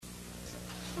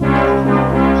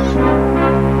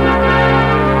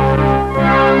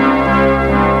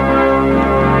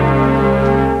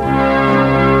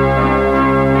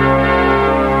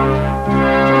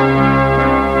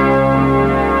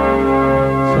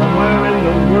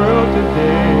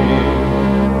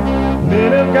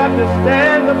have to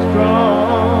stand up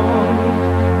strong,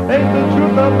 face the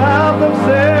truth about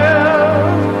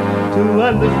themselves, to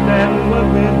understand what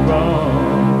went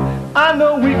wrong. I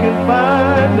know we can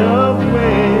find a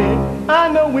way.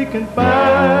 I know we can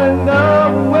find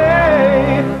a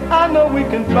way. I know we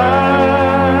can find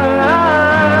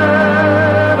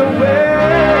a way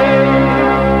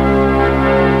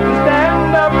to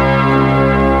stand up,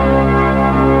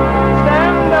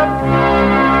 stand up,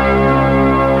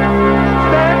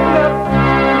 stand up.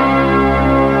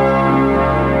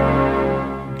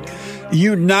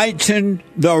 Uniting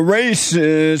the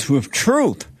races with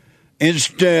truth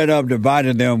instead of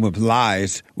dividing them with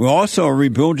lies. We're also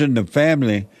rebuilding the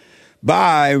family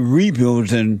by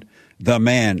rebuilding the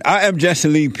man. I am Jesse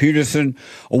Lee Peterson.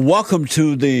 Welcome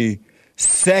to the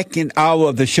second hour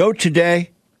of the show today.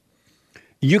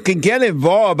 You can get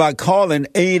involved by calling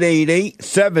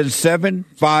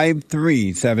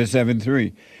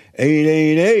 888-7753-773.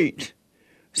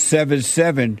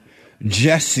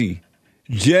 888-77-JESSE.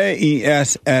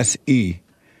 Jesse.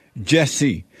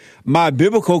 Jesse. My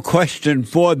biblical question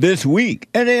for this week,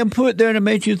 and then put there to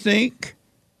make you think,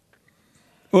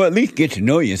 or at least get to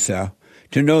know yourself,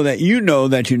 to know that you know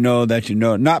that you know that you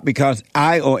know, not because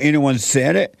I or anyone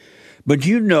said it, but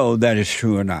you know that it's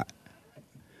true or not.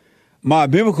 My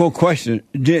biblical question,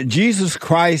 did Jesus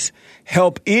Christ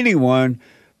help anyone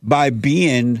by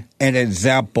being an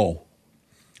example?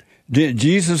 Did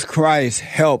Jesus Christ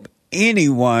help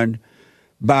anyone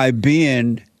by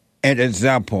being an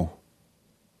example?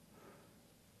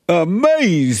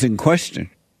 Amazing question.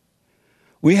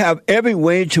 We have every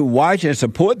way to watch and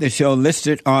support the show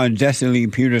listed on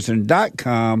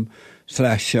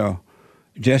JesseLeePeterson.com/show.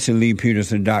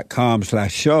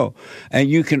 JesseLeePeterson.com/show. And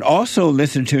you can also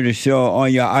listen to the show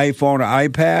on your iPhone or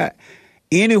iPad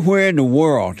anywhere in the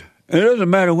world. It doesn't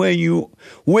matter where you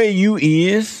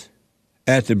is,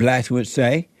 as the blacks would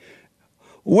say.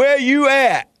 Where you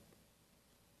at?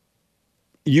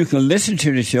 You can listen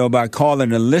to the show by calling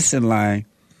the listen line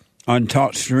on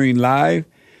TalkStream Live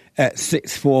at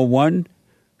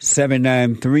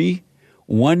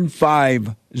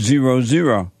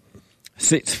 641-793-1500.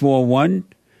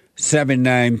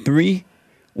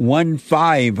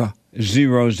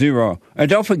 641-793-1500. And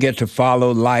don't forget to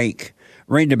follow, like,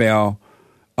 ring the bell,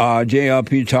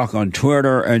 JLP Talk on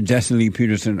Twitter, and Jesse Lee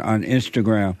Peterson on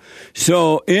Instagram.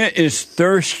 So it is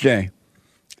Thursday.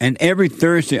 And every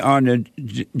Thursday on the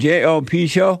JLP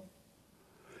show,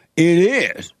 it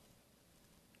is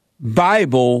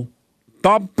Bible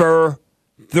Bumper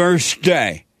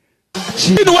Thursday.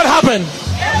 You know what happened?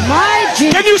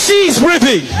 Can you see he's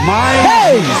breathing?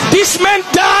 This man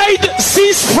died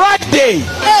since Friday.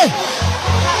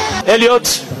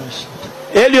 Elliot.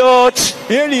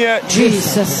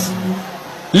 Jesus.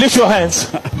 Lift your hands.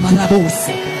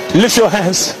 Lift your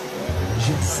hands.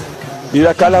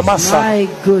 My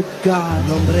good God.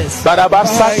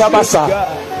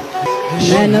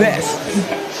 Man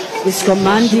is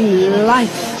commanding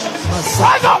life.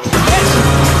 Rise up.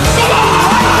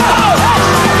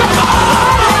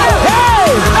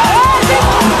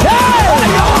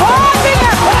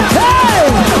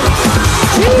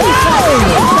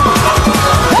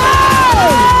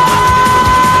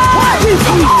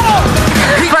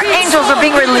 Angels are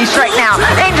being released right now.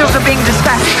 Angels are being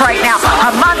dispatched right now.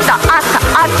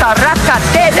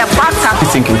 I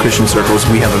think in Christian circles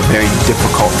we have a very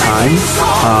difficult time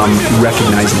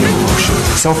recognizing emotion.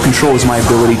 Self-control is my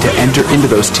ability to enter into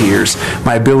those tears,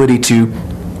 my ability to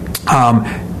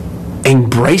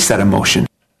embrace that emotion.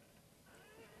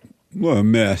 What a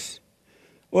mess.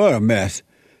 What a mess.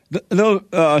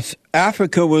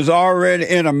 Africa was already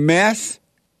in a mess.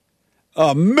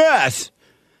 A mess.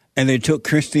 And they took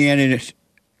Christianity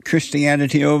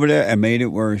over there and made it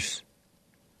worse.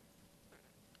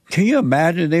 Can you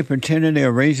imagine they pretended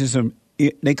they're raising some,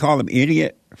 they call him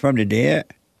idiot from the dead?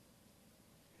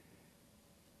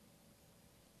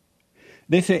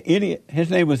 They said idiot. His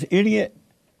name was Idiot.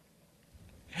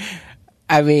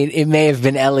 I mean, it may have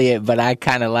been Elliot, but I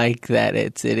kind of like that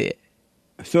it's Idiot.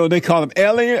 So they call him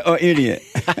Elliot or Idiot?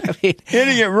 I mean,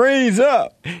 Idiot, raise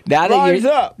up. Now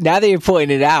that you're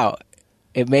pointing it out,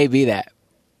 it may be that.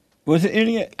 Was it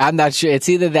Idiot? I'm not sure. It's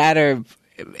either that or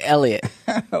Elliot.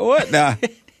 What now?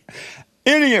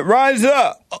 Idiot, rise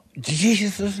up. Oh,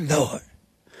 Jesus Lord.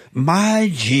 My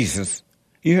Jesus.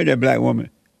 You heard that black woman?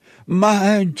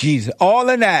 My Jesus. All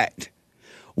in that.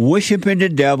 Worshiping the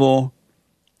devil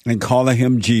and calling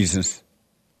him Jesus.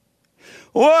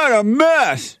 What a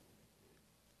mess.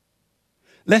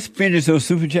 Let's finish those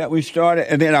super chat we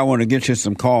started, and then I want to get you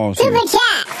some calls. Super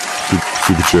chat.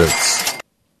 Super chats.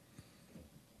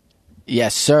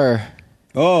 Yes, sir.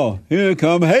 Oh, here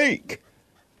come Hake.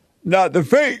 Not the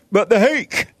fake, but the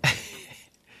Hake.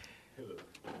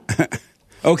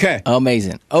 Okay.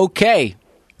 Amazing. Okay.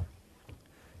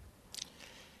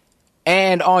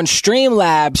 And on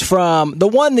Streamlabs from the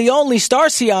one, the only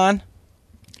Starcion,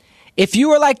 if you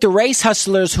were like the race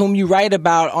hustlers whom you write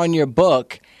about on your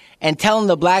book and telling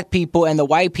the black people and the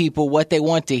white people what they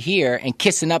want to hear and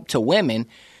kissing up to women,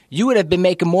 you would have been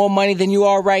making more money than you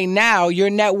are right now.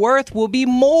 Your net worth will be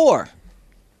more.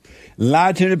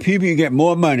 Lie to the people, you get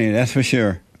more money, that's for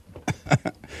sure.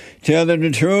 Tell them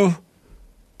the truth,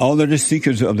 all of the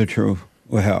seekers of the truth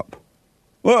will help.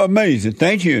 Well, amazing.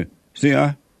 Thank you,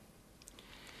 C.I.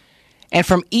 And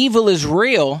from Evil is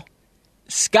Real,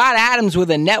 Scott Adams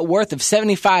with a net worth of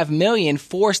 $75 million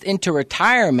forced into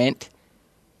retirement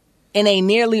in a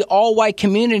nearly all-white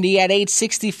community at age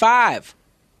 65.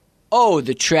 Oh,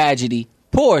 the tragedy.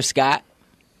 Poor Scott.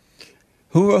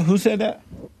 Who said that?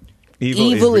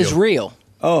 Evil is real.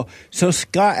 Oh, so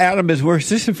Scott Adams is worth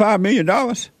 $65 million?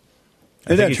 Is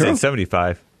that true? He said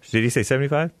 75. Did he say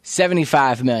 75?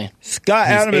 $75 million. Scott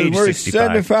He's Adams is age worth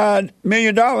 65. $75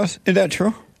 million? Is that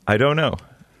true? I don't know,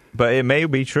 but it may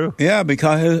be true. Yeah,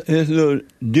 because his little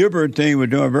Dibber thing was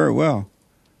doing very well.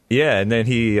 Yeah, and then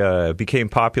he became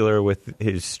popular with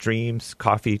his streams,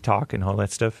 coffee talk, and all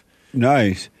that stuff.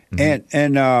 Nice. And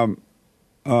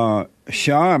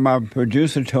Sean, my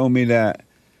producer, told me that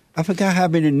I forgot how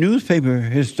many newspaper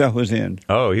his stuff was in.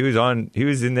 Oh, he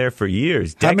was in there for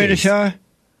years. How many, decades. Sean?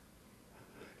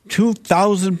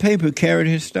 2,000 paper carried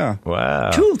his stuff.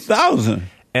 Wow. 2,000.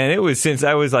 And it was since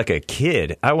I was like a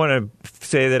kid. I want to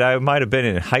say that I might have been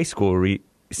in high school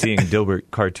seeing Dilbert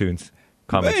cartoons,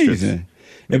 comic strips. Amazing.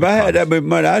 If I had that much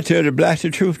money, I'd tell the blast the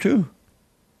truth, too.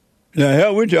 The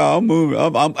hell with y'all.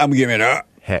 I'm giving it up.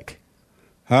 Heck.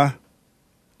 Huh?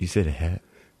 You said heck.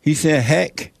 He said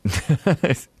heck.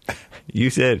 You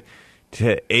said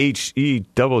to H-E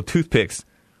double toothpicks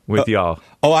with y'all.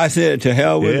 Oh, I said to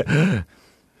hell with Yeah.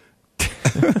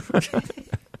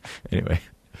 Anyway.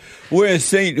 Where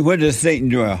does Satan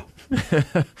dwell?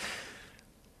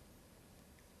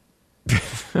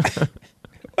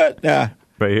 What? Right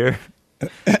here?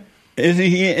 Isn't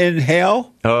he in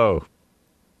hell? Oh,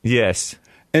 yes.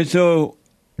 And so,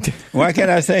 why can't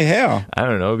I say hell? I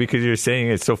don't know, because you're saying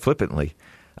it so flippantly.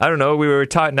 I don't know. We were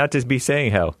taught not to be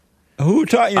saying hell. Who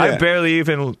taught you that?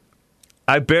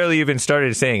 I barely even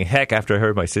started saying heck after I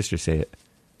heard my sister say it.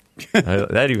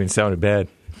 That even sounded bad.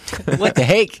 What the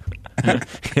heck?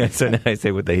 Yeah, so now I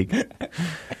say what the heck.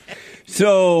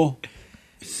 So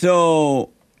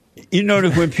you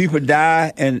notice when people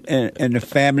die and the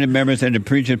family members and the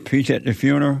preacher preach at the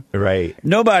funeral? Right.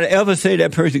 Nobody ever say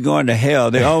that person going to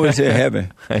hell. They always say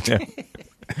heaven. I know.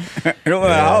 No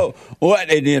matter what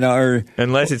they did on earth.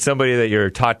 Unless it's somebody that you're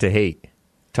taught to hate,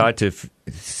 taught to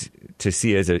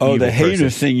see as an evil the haters person.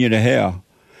 send you to hell.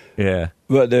 Yeah.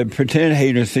 But the pretend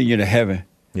haters send you to heaven.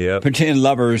 Yeah. Pretend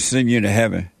lovers send you to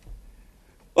heaven.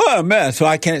 What a mess. So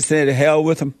I can't say to hell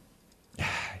with them?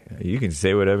 You can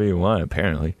say whatever you want,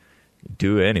 apparently.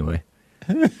 Do it anyway.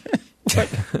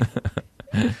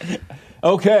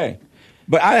 Okay.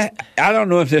 But I don't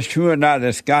know if that's true or not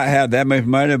that Scott had that much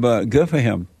money, but good for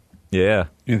him. Yeah.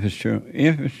 If it's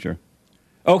true.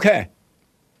 Okay.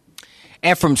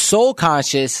 And from Soul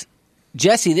Conscious,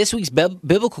 Jesse, this week's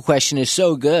biblical question is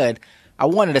so good, I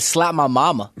wanted to slap my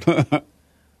mama.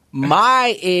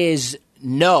 My is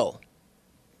no.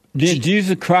 Did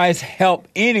Jesus Christ help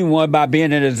anyone by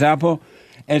being an example?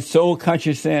 And Soul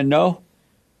Country saying no?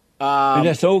 Is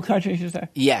that Soul Country you say?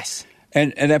 Yes.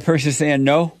 And that person saying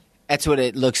no? That's what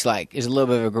it looks like. There's a little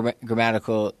bit of a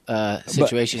grammatical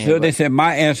situation So here. they said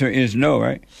my answer is no,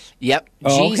 right? Yep.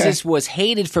 Oh, Jesus okay. was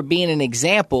hated for being an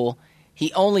example.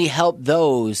 He only helped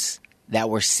those that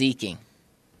were seeking.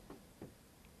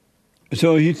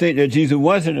 So you think that Jesus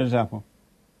was an example?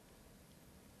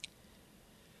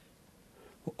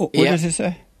 What does it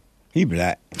say? He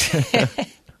black.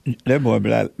 That boy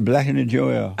blacker than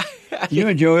Joel. You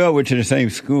and Joel went to the same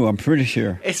school, I'm pretty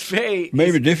sure. It's very...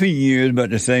 Maybe different years, but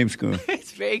the same school.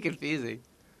 It's very confusing.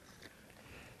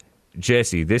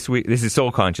 Jesse, this week, this is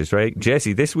Soul Conscious, right?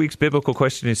 Jesse, this week's biblical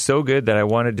question is so good that I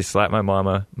wanted to slap my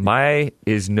mama. My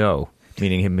is no,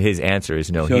 meaning his answer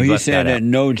is no. So he left said that out.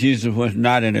 no, Jesus was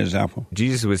not an example.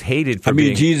 Jesus was hated for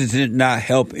being... Jesus did not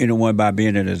help anyone by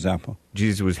being an example.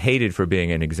 Jesus was hated for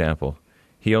being an example.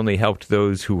 He only helped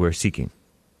those who were seeking.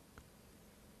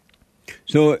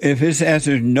 So if his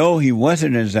answer is no, he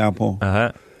wasn't an example,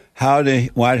 Uh-huh. how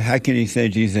can he say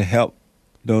Jesus helped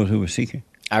those who were seeking?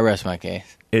 I rest my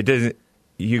case. It doesn't.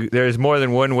 There's more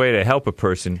than one way to help a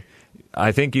person.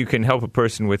 I think you can help a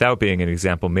person without being an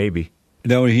example, maybe. Is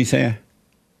that what he's saying?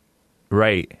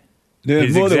 Right. There's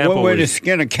His more than one example way to was-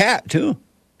 skin a cat, too.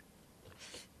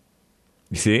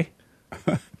 You see?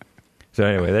 So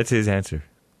anyway, that's his answer.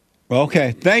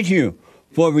 Okay, thank you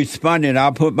for responding.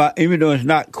 I'll put my, even though it's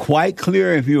not quite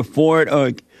clear if you're for it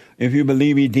or if you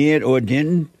believe he did or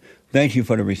didn't, thank you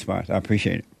for the response. I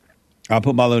appreciate it. I'll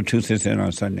put my little 2 cents in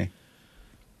on Sunday.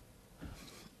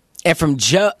 And from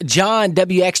John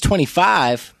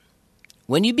WX25,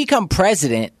 when you become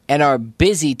president and are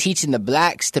busy teaching the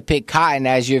blacks to pick cotton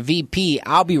as your VP,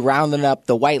 I'll be rounding up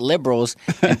the white liberals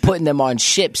and putting them on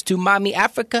ships to Mommy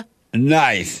Africa.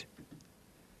 Nice.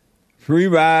 Free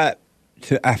ride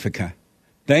to Africa.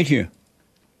 Thank you.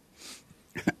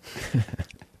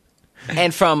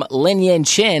 And from Lin Yen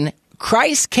Chin,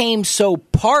 Christ came so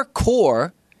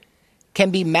parkour can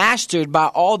be mastered by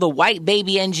all the white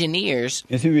baby engineers.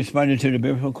 Is he responding to the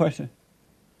biblical question?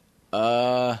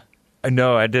 No,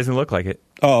 it doesn't look like it.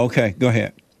 Oh, okay. Go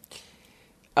ahead.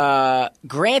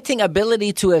 Granting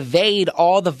ability to evade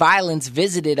all the violence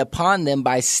visited upon them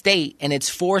by state and its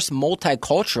forced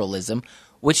multiculturalism,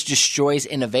 which destroys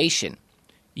innovation.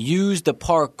 Use the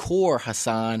parkour,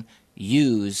 Hassan.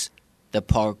 Use the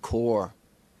parkour.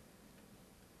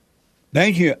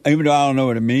 Thank you. Even though I don't know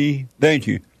what it means, thank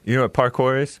you. You know what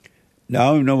parkour is? No, I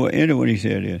don't even know what any of what he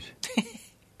said is.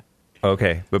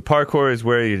 Okay, but parkour is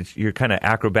where you're kind of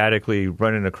acrobatically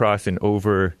running across and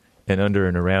over and under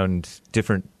and around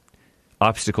different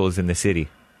obstacles in the city,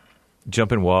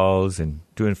 jumping walls and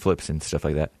doing flips and stuff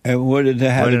like that. And what does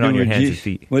that have Running to do on your with hands and Jesus?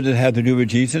 feet. What does it have to do with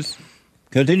Jesus?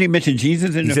 Because didn't he mention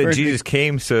Jesus in He the said first Jesus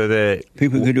came so that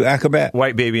people could do acrobat.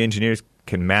 white baby engineers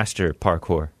can master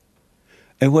parkour.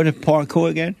 And what is parkour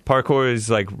again? Parkour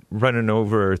is like running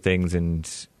over things and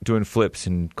doing flips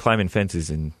and climbing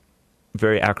fences and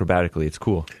very acrobatically. It's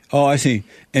cool. Oh, I see.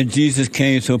 And Jesus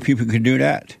came so people could do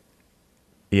that.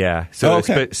 Yeah. So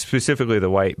Okay. specifically the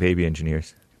white baby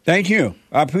engineers. Thank you.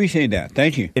 I appreciate that.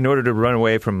 Thank you. In order to run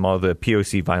away from all the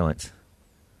POC violence.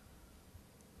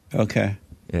 Okay.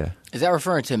 Yeah. Is that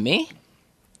referring to me?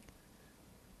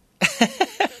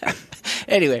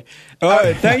 Anyway. All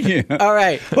right. Thank you. All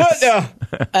right. What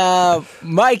the?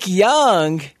 Mike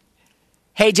Young.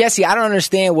 Hey, Jesse, I don't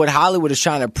understand what Hollywood is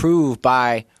trying to prove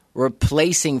by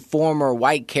replacing former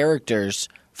white characters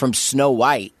from Snow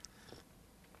White,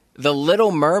 The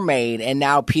Little Mermaid, and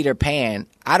now Peter Pan.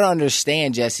 I don't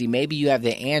understand, Jesse. Maybe you have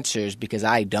the answers because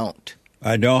I don't.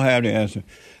 I don't have the answer.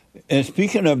 And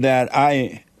speaking of that,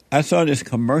 I saw this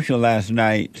commercial last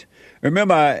night.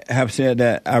 Remember, I have said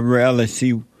that I rarely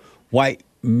see white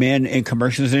men in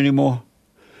commercials anymore.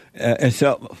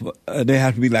 Except they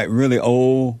have to be like really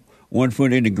old, one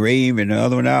foot in the grave and the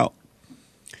other one out.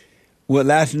 Well,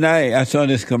 last night I saw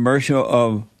this commercial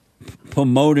of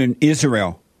promoting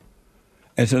Israel.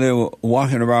 And so they were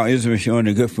walking around Israel showing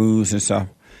the good foods and stuff.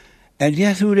 And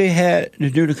guess who they had to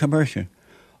do the commercial?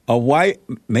 A white,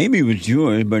 maybe he was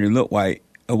Jewish, but he looked white.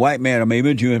 A white man or maybe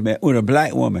a Jewish man with a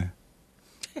black woman.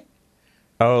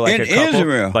 Oh, like In a couple?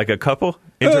 Israel. Like a couple?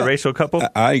 Interracial couple?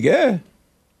 I guess.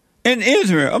 In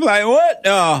Israel. I'm like,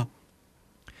 what?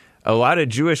 A lot of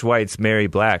Jewish whites marry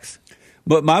blacks.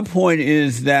 But my point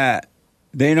is that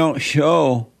they don't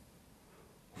show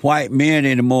white men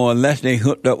anymore unless they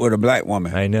hooked up with a black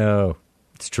woman. I know.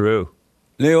 It's true.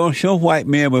 They don't show white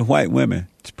men with white women.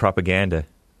 It's propaganda.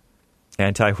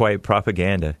 Anti-white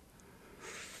propaganda.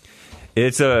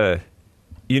 It's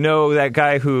you know that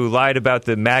guy who lied about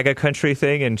the MAGA country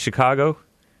thing in Chicago?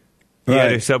 He had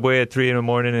a Right. subway at 3 a.m.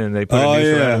 and they put a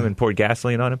noose around him and poured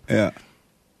gasoline on him. Yeah.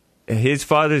 His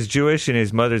father's Jewish and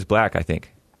his mother's black, I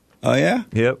think. Oh, yeah?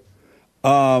 Yep.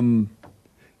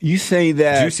 You say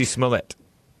that... Juicy Smollett.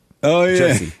 Oh, yeah.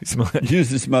 Jesse Smollett.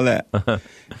 Juicy Smollett.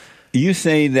 You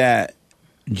say that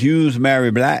Jews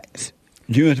marry blacks?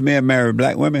 Jewish men marry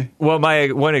black women? Well, my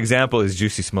one example is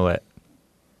Juicy Smollett.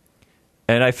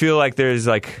 And I feel like there's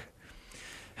like...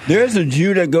 There's a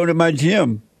Jew that go to my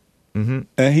gym. Mm-hmm.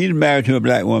 And he's married to a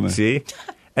black woman. See?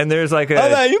 And there's like I'm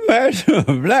like, you married to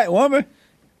a black woman?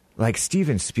 like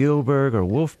Steven Spielberg or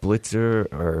Wolf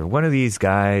Blitzer or one of these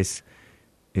guys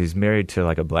is married to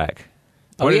like a black.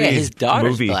 Oh, One of yeah, these his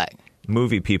daughter's black.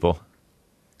 Movie people.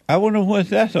 I wonder what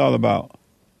that's all about.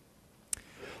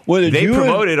 Well, They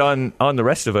promote it on the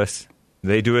rest of us.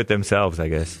 They do it themselves, I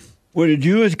guess. Well, the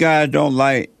Jewish guys don't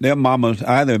like their mamas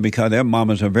either because their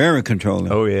mamas are very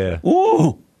controlling. Oh, yeah.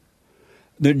 Ooh.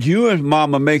 The Jewish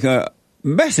mama make a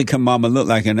Mexican mama look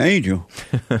like an angel.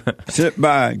 Sit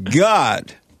by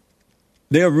God.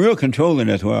 They're real controlling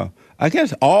as well. I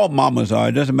guess all mamas are.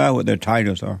 It doesn't matter what their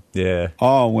titles are. Yeah.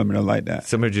 All women are like that.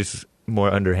 Some are just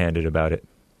more underhanded about it.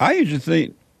 I used to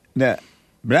think that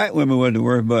black women were the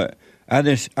worst, but I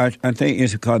think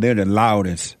it's because they're the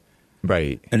loudest.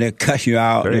 Right. And they cuss you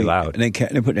out. Very loud. They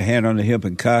put their hand on the hip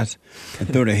and cuss and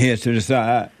throw their heads to the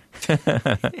side.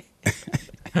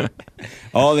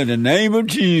 All in the name of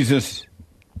Jesus.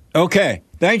 Okay.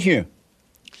 Thank you.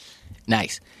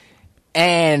 Nice.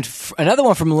 And another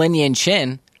one from Lin Yin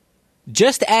Chin.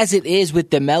 Just as it is with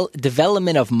the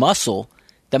development of muscle,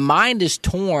 the mind is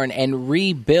torn and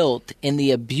rebuilt in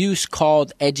the abuse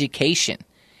called education.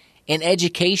 In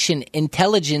education,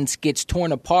 intelligence gets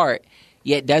torn apart,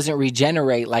 yet doesn't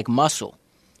regenerate like muscle.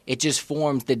 It just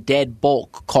forms the dead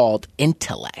bulk called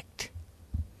intellect.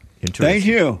 Thank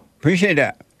you. Appreciate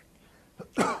that.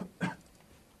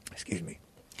 Excuse me.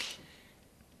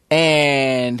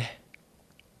 And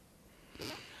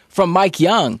from Mike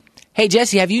Young. Hey,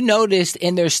 Jesse, have you noticed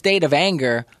in their state of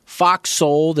anger, Fox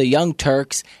Soul, the Young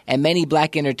Turks, and many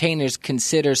black entertainers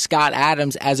consider Scott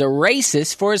Adams as a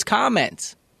racist for his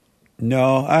comments?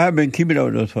 No, I have been keeping up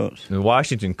with those folks. The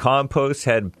Washington Compost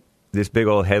had this big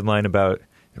old headline about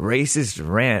racist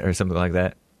rant or something like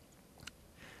that.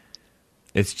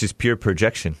 It's just pure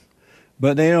projection.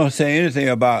 But they don't say anything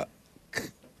about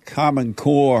Common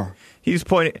Core. He's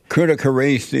pointing critical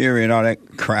race theory and all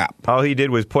that crap. All he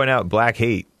did was point out black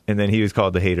hate, and then he was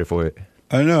called the hater for it.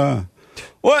 I know.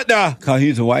 What the? Because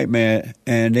he's a white man,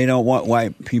 and they don't want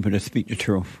white people to speak the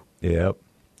truth. Yep.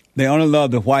 They only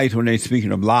love the whites when they're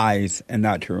speaking of lies and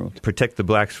not truth. Protect the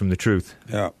blacks from the truth.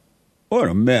 Yeah. What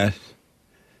a mess.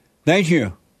 Thank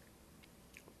you.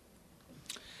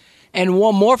 And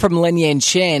one more from Lin Yin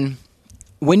Chin.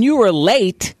 When you were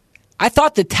late, I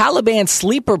thought the Taliban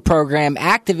sleeper program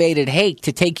activated Hake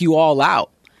to take you all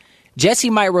out. Jesse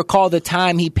might recall the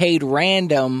time he paid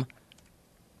random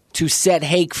to set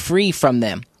Hake free from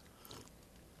them.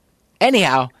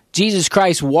 Anyhow, Jesus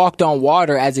Christ walked on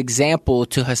water as example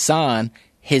to Hassan,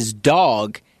 his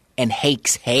dog, and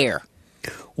Hake's hair.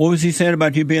 What was he saying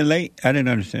about you being late? I didn't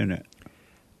understand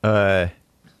that.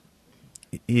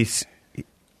 He's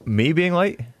me being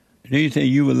late? Did he say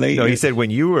you were late? No, he said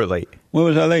when you were late. When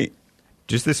was I late?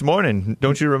 Just this morning.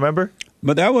 Don't you remember?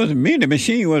 But that wasn't me. The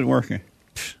machine wasn't working.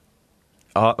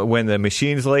 When the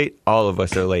machine's late, all of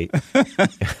us are late.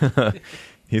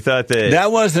 He thought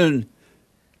that was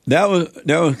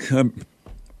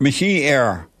machine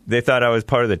error. They thought I was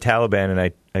part of the Taliban,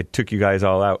 and I took you guys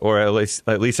all out, or at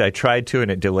least I tried to,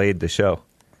 and it delayed the show.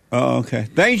 Oh, okay.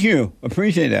 Thank you.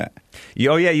 Appreciate that.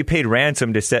 Oh yeah, you paid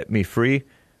ransom to set me free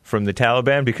from the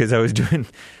Taliban because I was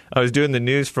doing the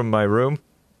news from my room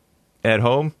at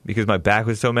home because my back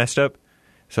was so messed up.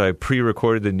 So I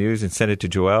pre-recorded the news and sent it to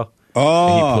Joel. Oh,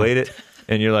 and he played it,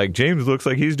 and you're like, James looks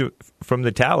like he's from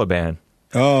the Taliban.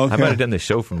 Oh, okay. I might have done the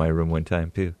show from my room one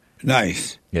time too.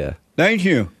 Nice. Yeah. Thank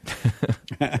you.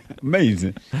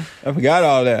 Amazing. I forgot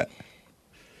all that.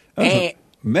 And,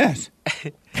 mess.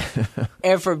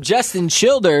 And from Justin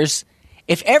Childers,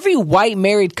 if every white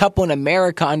married couple in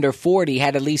America under 40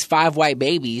 had at least 5 white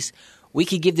babies, we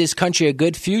could give this country a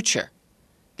good future.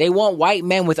 They want white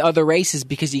men with other races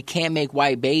because you can't make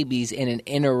white babies in an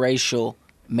interracial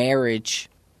marriage.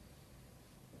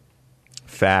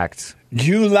 Facts.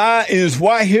 July is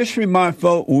White History Month,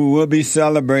 folks. We will be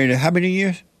celebrating how many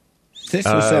years? 6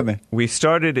 or 7? We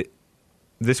started,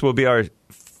 this will be our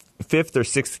 5th or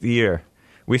 6th year.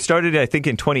 We started, I think,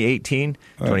 in 2018,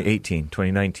 2019,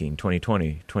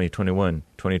 2020, 2021,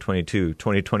 2022,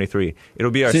 2023.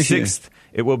 It'll be our 6th.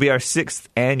 It will be our 6th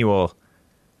annual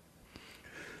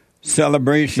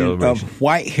celebration of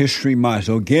White History Month.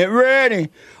 So get ready.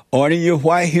 Order your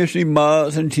White History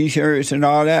mugs and T-shirts and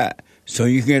all that so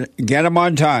you can get them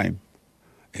on time.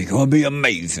 It's going to be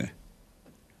amazing.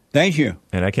 Thank you.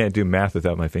 And I can't do math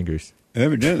without my fingers.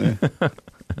 Evidently.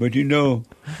 But you know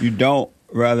you don't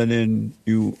rather than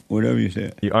you, whatever you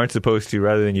said. You aren't supposed to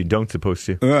rather than you don't supposed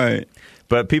to. Right.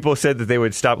 But people said that they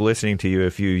would stop listening to you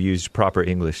if you used proper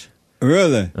English.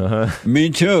 Really? Uh-huh. Me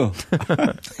too.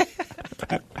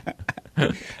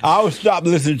 I would stop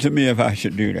listening to me if I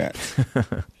should do that.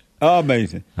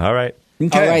 Amazing. All right.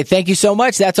 Okay. All right. Thank you so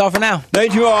much. That's all for now.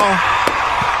 Thank you all.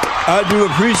 I do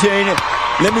appreciate it.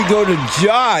 Let me go to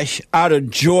Josh out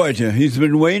of Georgia. He's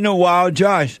been waiting a while.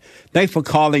 Josh, thanks for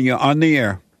calling. You on the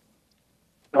air.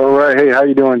 All right. Hey, how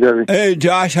you doing, Jeffy? Hey,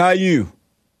 Josh, how are you?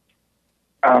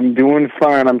 I'm doing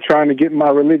fine. I'm trying to get my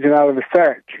religion out of the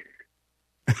sack.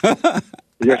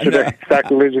 Yesterday,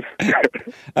 sacrilegious.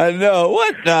 I know.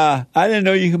 What? I didn't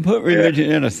know you can put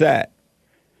religion in a sack.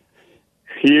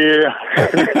 Yeah.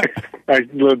 Nice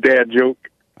little dad joke.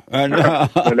 I know.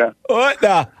 What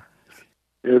the?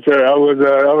 Yes, sir. I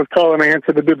was calling to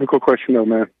answer the biblical question, though,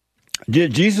 man.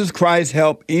 Did Jesus Christ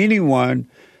help anyone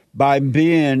by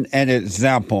being an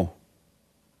example?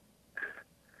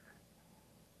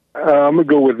 I'm gonna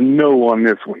go with no on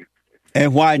this one.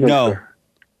 And why no? Sir.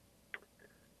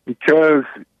 Because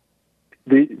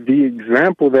the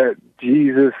example that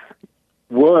Jesus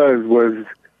was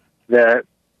that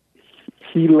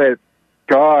he let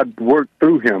God work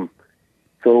through him.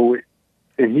 So,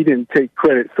 and he didn't take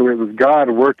credit. So it was God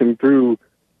working through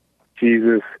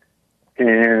Jesus,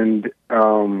 and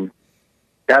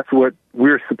that's what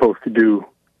we're supposed to do.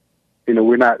 You know,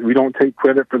 we don't take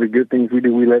credit for the good things we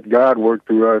do. We let God work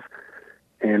through us,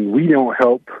 and we don't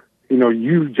help. You know,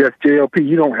 you just JLP.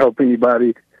 You don't help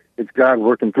anybody. It's God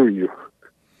working through you.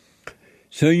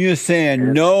 So you're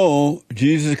saying, no,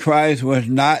 Jesus Christ was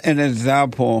not an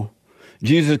example.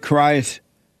 Jesus Christ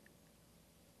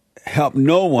helped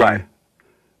no one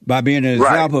by being an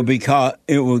example because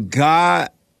it was God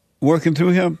working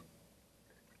through him?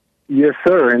 Yes,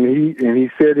 sir. And he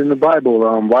said in the Bible,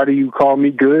 why do you call me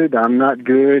good? I'm not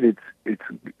good. It's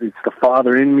the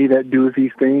Father in me that does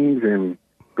these things, and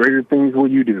greater things will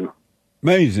you do.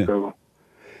 Amazing.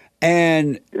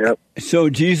 So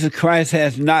Jesus Christ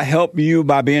has not helped you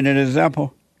by being an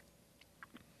example?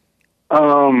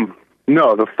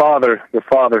 No, the Father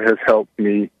has helped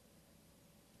me,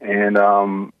 and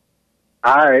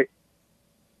that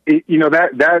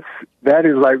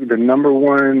is like the number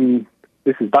one.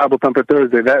 This is Bible Thumper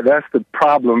Thursday. That's the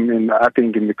problem I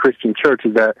think in the Christian church,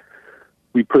 is that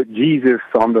we put Jesus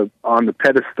on the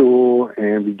pedestal,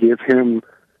 and we give him.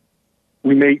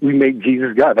 We make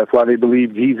Jesus God. That's why they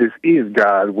believe Jesus is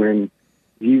God, when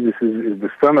Jesus is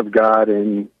the Son of God,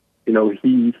 and you know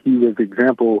he was the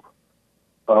example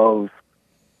of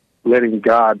letting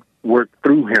God work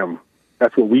through him.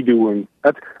 That's what we do, and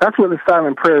that's what the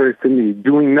silent prayer is to me: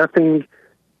 doing nothing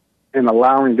and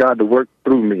allowing God to work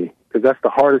through me. Because that's the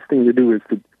hardest thing to do, is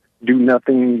to do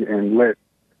nothing and let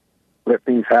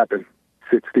things happen.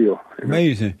 Sit still.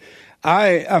 Amazing.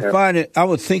 I find it. I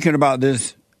was thinking about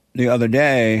this the other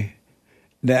day,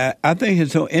 that I think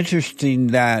it's so interesting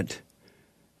that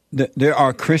there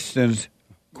are Christians,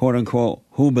 quote unquote,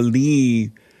 who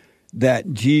believe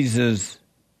that Jesus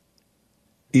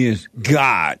is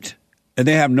God. And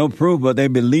they have no proof, but they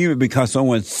believe it because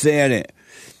someone said it.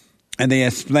 And they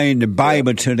explained the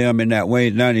Bible to them in that way.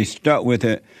 Now they stuck with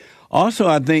it. Also,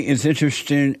 I think it's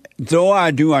interesting, though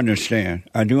I do understand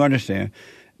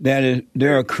that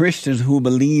there are Christians who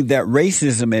believe that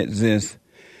racism exists,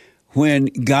 when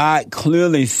God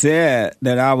clearly said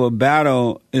that our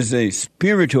battle is a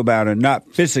spiritual battle, not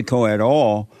physical at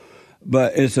all,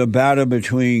 but it's a battle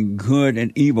between good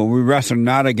and evil. We wrestle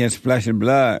not against flesh and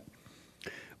blood,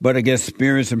 but against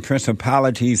spirits and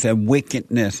principalities and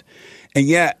wickedness. And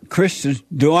yet, Christians,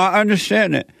 do I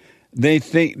understand it? They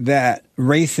think that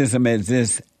racism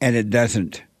exists, and it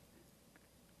doesn't.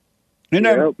 Isn't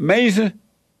that amazing?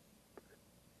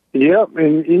 Yep,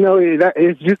 and you know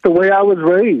it's just the way I was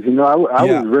raised. You know, I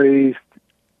was raised,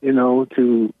 you know,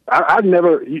 I've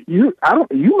never. You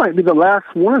might be the last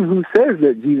one who says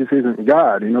that Jesus isn't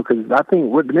God. You know, because I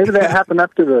think maybe that happened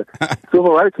after the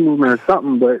civil rights movement or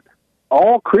something. But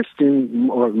all Christians,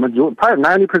 or majority, probably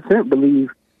 90%, believe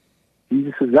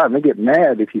Jesus is God, and they get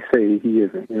mad if you say he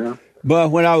isn't. You know. But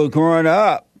when I was growing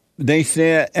up, they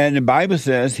said, and the Bible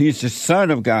says, he's the Son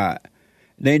of God.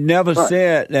 They never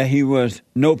said that he was,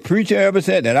 no preacher ever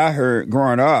said that I heard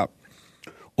growing up,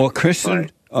 or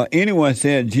Christian, or anyone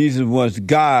said Jesus was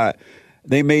God.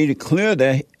 They made it clear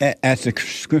that, as the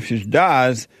scriptures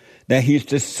does, that he's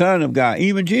the Son of God.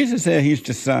 Even Jesus said he's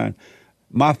the Son.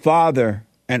 My Father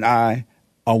and I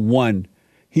are one.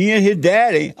 He and his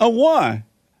daddy are one.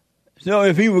 So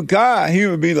if he were God, he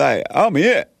would be like, I'm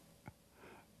it.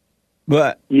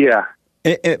 But yeah.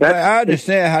 But I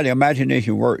understand how the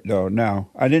imagination worked, though. Now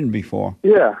I didn't before.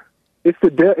 Yeah, it's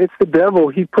the devil.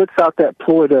 He puts out that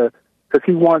ploy because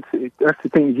he wants. That's the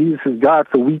thing. Jesus is God,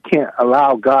 so we can't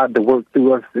allow God to work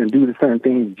through us and do the same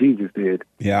things Jesus did.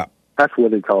 Yeah, that's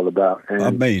what it's all about. And,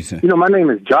 amazing. You know, my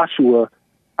name is Joshua.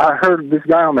 I heard this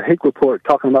guy on the Hick Report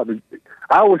talking about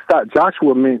I always thought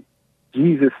Joshua meant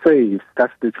Jesus saves.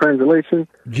 That's the translation.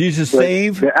 Jesus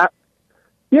saved.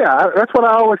 Yeah, that's what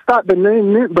I always thought the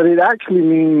name meant, but it actually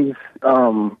means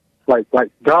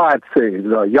like God saves,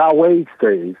 Yahweh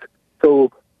saves.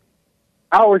 So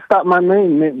I always thought my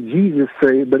name meant Jesus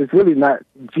saved, but it's really not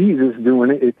Jesus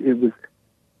doing it. It was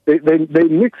they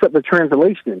mix up the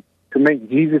translation to make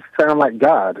Jesus sound like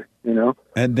God, you know.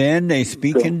 And then they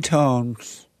speak in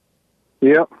tongues.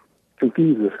 Yep,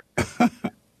 confuse us.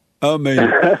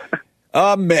 Amazing.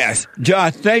 A mess.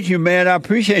 Josh, thank you, man. I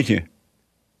appreciate you.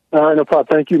 All right, no problem.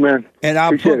 Thank you, man. And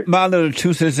I'll put my little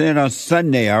 2 cents in on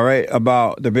Sunday, all right,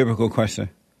 about the biblical question.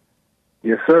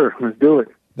 Yes, sir. Let's do it.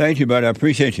 Thank you, buddy. I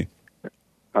appreciate you.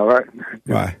 All right.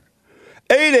 Bye.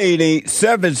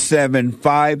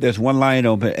 888-775. There's one line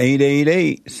open.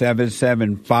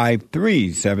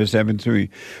 888-775-3773.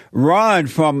 Ron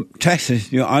from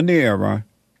Texas. You're on the air, Ron.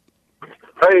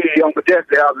 Hey, Uncle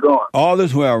Jesse, how's it going? All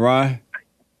is well, Ron.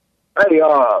 Hey,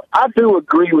 I do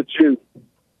agree with you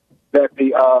that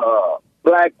the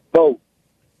black vote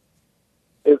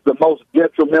is the most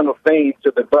detrimental thing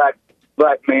to the black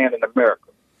man in America.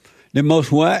 The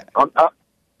most what?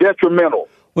 Detrimental.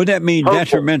 What that mean,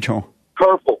 detrimental?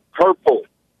 Hurtful.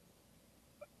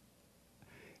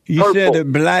 You said the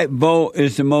black vote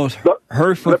is the most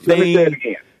hurtful thing? Let me say it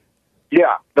again.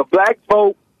 Yeah, the black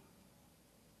vote,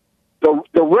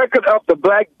 the record of the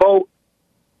black vote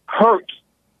hurts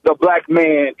the black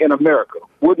man in America.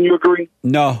 Wouldn't you agree?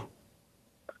 No.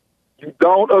 You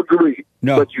don't agree,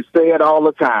 no. But you say it all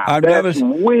the time. That's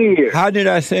weird. How did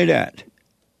I say that?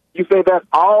 You say that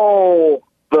all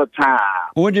the time.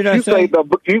 What did I say?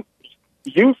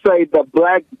 You say the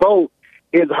black vote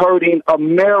is hurting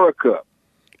America.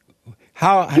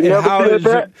 How is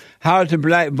the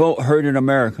black vote hurting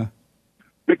America?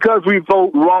 Because we vote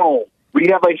wrong. We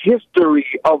have a history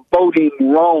of voting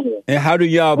wrong. And how do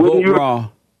y'all vote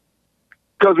wrong?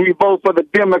 Because we vote for the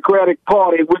Democratic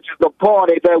Party, which is the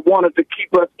party that wanted to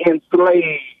keep us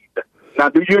enslaved. Now,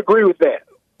 do you agree with that?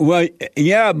 Well,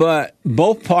 yeah, but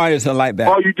both parties are like that.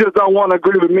 Or you just don't want to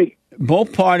agree with me?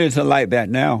 Both parties are like that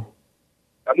now.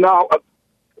 No, I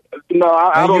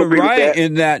don't agree with that. You're right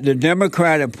in that the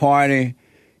Democratic Party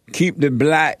keep the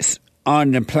blacks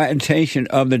on the plantation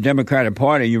of the Democratic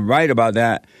Party. You're right about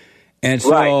that. And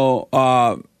so,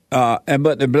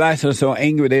 but the blacks are so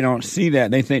angry they don't see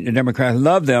that. They think the Democrats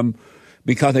love them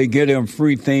because they give them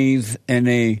free things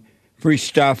and free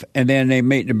stuff, and then they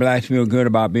make the blacks feel good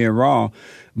about being wrong.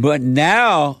 But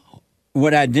now,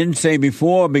 what I didn't say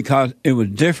before, because it was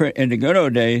different in the good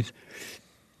old days,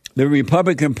 the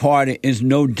Republican Party is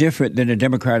no different than the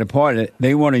Democratic Party.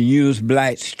 They want to use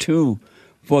blacks, too,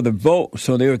 for the vote.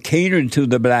 So they were catering to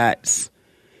the blacks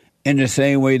in the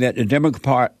same way that the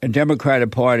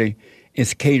Democratic Party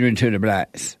is catering to the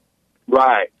blacks.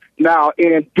 Right. Now,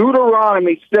 in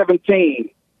Deuteronomy 17,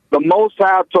 the Most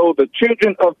High told the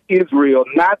children of Israel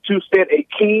not to set a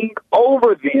king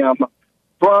over them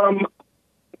from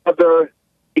other,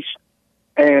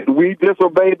 and we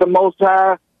disobeyed the Most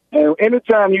High. And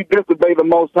anytime you disobey the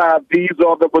Most High, these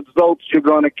are the results you're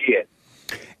going to get.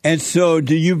 And so,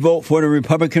 do you vote for the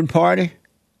Republican Party?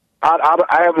 I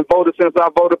haven't voted since I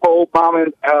voted for Obama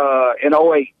in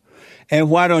 2008. And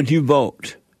why don't you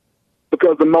vote?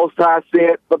 Because the Most High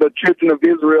said for the children of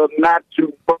Israel not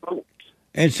to vote.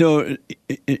 And so,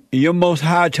 your Most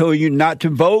High told you not to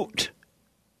vote?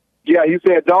 Yeah, he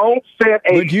said don't set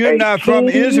a But you're not from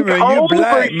Israel. You're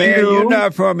black, man. You're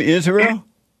not from Israel.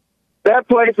 That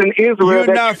place in Israel.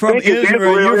 You're not from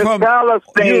Israel. You're from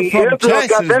Palestine. You're from Israel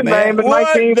Texas, got that man. name in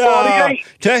 1948.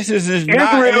 Texas is Israel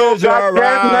not Israel. got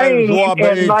that name in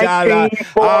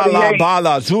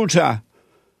 1948.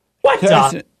 What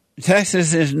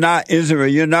Texas is not Israel.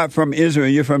 You're not from Israel.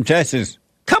 You're from Texas.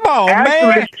 Come on,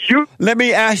 man. Let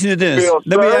me ask you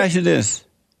this.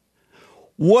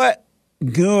 What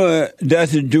good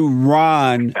does it do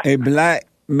Ron, a black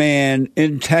man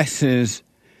in Texas,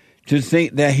 to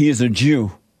think that he is a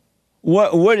Jew?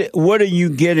 What are you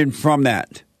getting from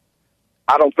that?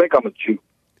 I don't think I'm a Jew.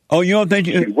 Oh, you don't think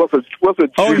you? What's a Jew?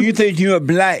 Oh, you think you're a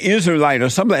black Israelite or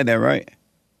something like that, right?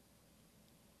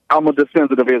 I'm a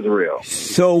descendant of Israel.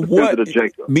 So what?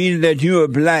 Meaning that you're a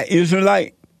black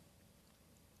Israelite?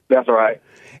 That's right.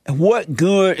 What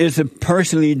good is it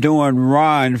personally doing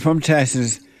Ron from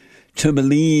Texas to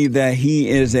believe that he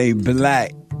is a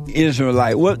black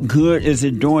Israelite? What good is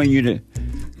it doing you to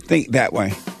think that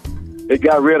way? It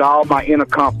got rid of all my inner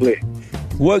conflict.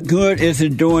 What good is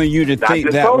it doing you to think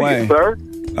that way? You, sir.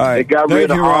 All right. It got Thank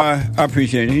rid you, of all. Ron. I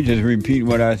appreciate it. He just repeat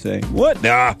what I say. What?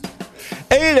 Nah.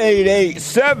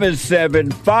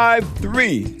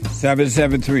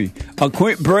 888-7753-773. A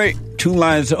quick break. 2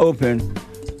 lines open.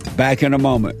 Back in a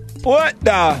moment. What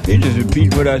the? He just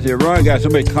repeat what I said. Ron got so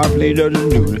much confidence he doesn't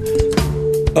do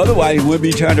it. Otherwise, he would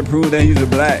be trying to prove that he's a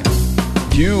black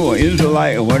Jew or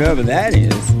Israelite or whatever that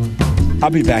is. I'll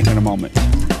be back in a moment.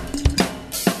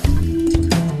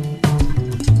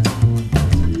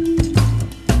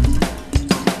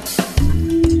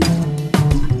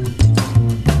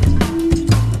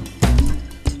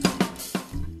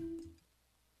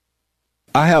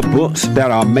 I have books that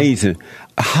are amazing.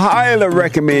 I highly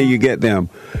recommend you get them.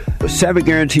 7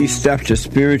 Guaranteed Steps to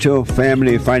Spiritual,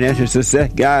 Family, and Financial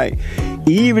Success Guide.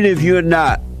 Even if you're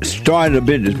not starting a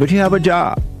business, but you have a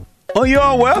job, or you're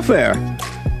on welfare,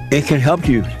 it can help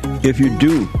you if you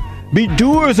do. Be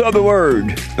doers of the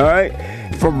word, all right?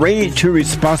 From Rage to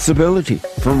Responsibility.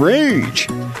 From Rage.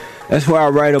 That's what I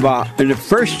write about in the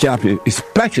first chapter,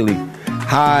 especially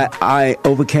how I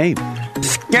overcame.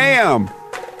 Scam.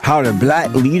 How the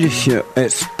black leadership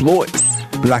exploits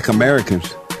black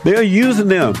Americans. They're using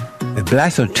them, and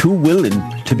blacks are too willing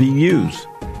to be used.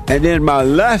 And then my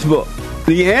last book,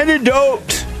 The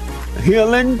Antidote,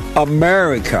 Healing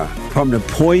America from the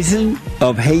Poison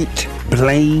of Hate,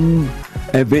 Blame,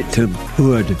 and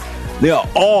Victimhood. They are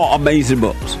all amazing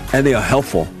books, and they are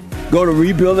helpful. Go to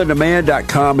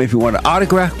rebuildingtheman.com if you want an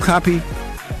autographed copy,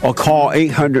 or call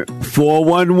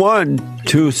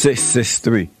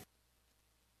 800-411-2663.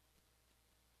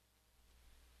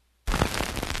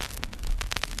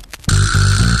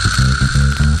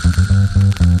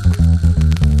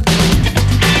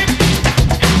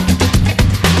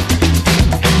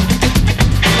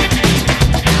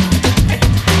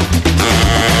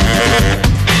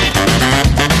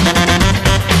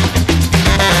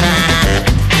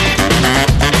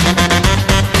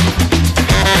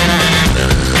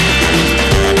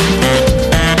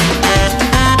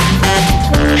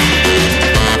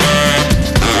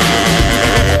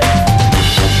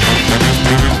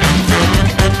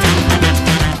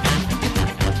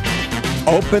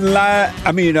 Open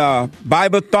line,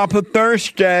 Bible Thumper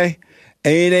Thursday,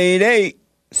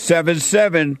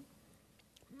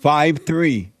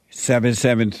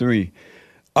 888-77-53773.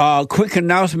 Quick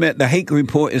announcement, the Hake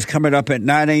Report is coming up at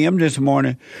 9 a.m. this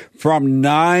morning from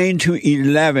 9 to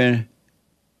 11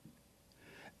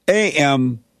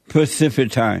 a.m.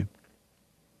 Pacific time.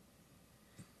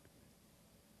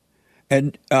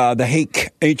 And the Hake,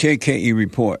 H-A-K-E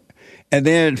Report. And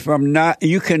then from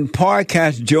you can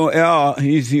podcast Joel.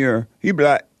 He's here. He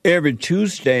black every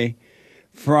Tuesday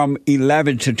from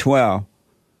 11 to 12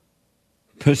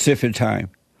 Pacific time.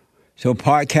 So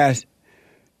podcast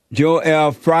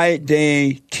Joel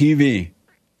Friday TV.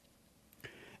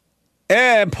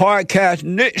 And podcast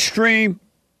Nick Stream.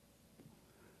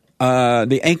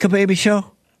 The Anchor Baby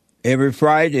Show. Every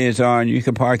Friday is on. You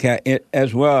can podcast it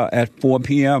as well at 4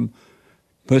 p.m.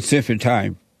 Pacific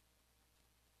time.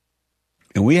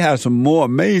 And we have some more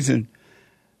amazing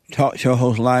talk show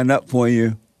hosts lined up for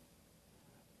you.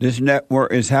 This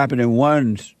network is happening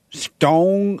one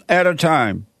stone at a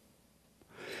time.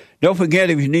 Don't forget,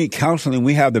 if you need counseling,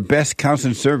 we have the best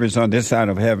counseling service on this side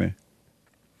of heaven.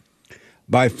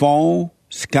 By phone,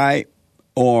 Skype,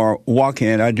 or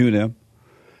walk-in, I do them.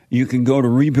 You can go to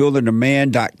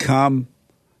rebuildingtheman.com,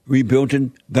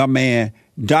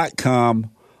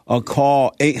 rebuildingtheman.com, or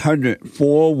call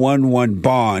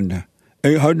 800-411-BOND.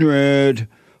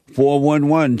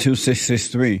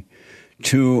 800-411-2663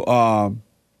 to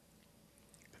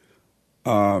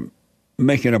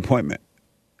make an appointment.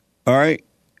 All right?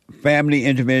 Family,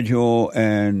 individual,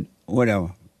 and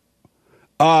whatever.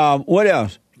 What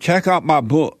else? Check out my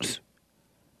books.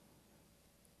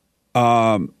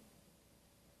 My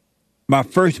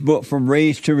first book, From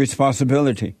Rage to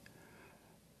Responsibility.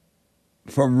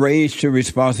 From Rage to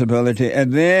Responsibility.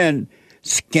 And then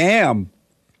Scam.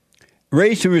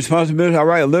 Rage to Responsibility, I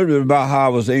write a little bit about how I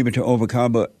was able to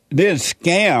overcome, but then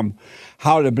Scam,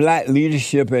 how the black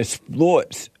leadership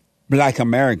exploits black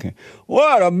America.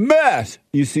 What a mess!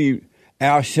 You see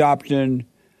Al Sharpton,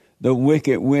 the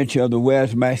Wicked Witch of the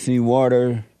West, Maxine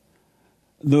Waters,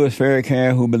 Louis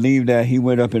Farrakhan, who believed that he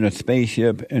went up in a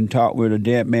spaceship and talked with a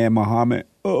dead man, Muhammad.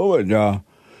 And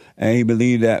he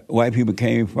believed that white people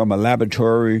came from a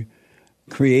laboratory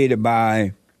created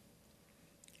by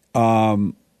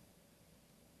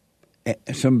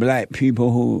some black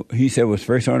people who he said was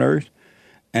first on earth,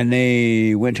 and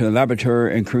they went to a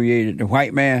laboratory and created the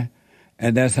white man,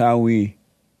 and that's how we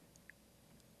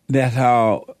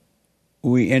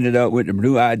ended up with the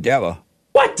blue-eyed devil.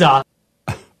 What the?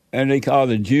 And they call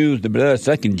the Jews the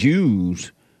blood-sucking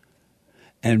Jews,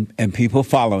 and people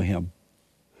follow him.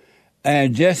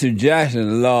 And Jesse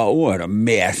Jackson, Lord, what a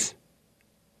mess.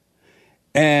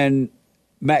 And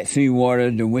Maxine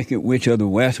Waters, the Wicked Witch of the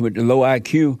West with the low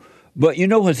IQ. But you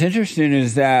know what's interesting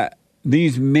is that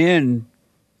these men,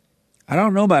 I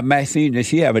don't know about Maxine, does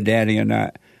she have a daddy or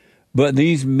not? But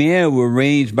these men were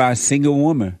raised by single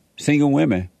women. They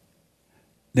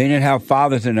didn't have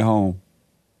fathers in the home.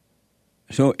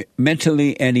 So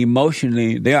mentally and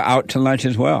emotionally, they're out to lunch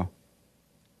as well.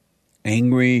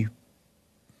 Angry.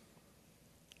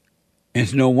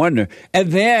 It's no wonder. And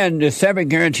then the 7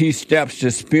 guaranteed steps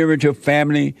to spiritual,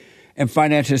 family, and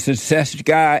financial success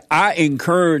guide. I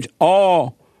encourage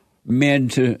all men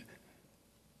to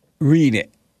read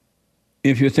it.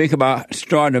 If you think about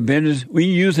starting a business, we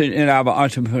use it in our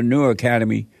Entrepreneur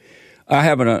Academy. I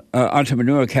have an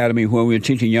Entrepreneur Academy where we're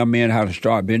teaching young men how to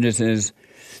start businesses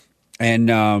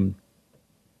And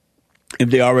if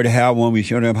they already have one, we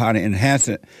show them how to enhance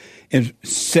it. And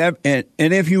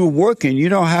if you're working, you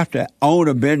don't have to own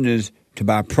a business to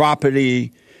buy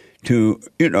property, to,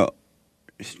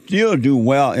 still do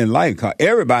well in life. Because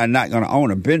everybody's not going to own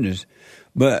a business,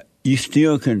 but you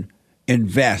still can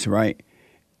invest, right?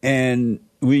 And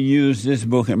we use this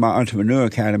book in my Entrepreneur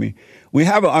Academy. We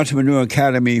have an Entrepreneur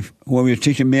Academy where we're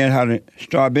teaching men how to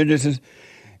start businesses.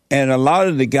 And a lot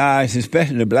of the guys,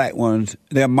 especially the black ones,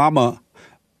 their mama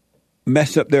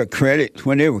messed up their credit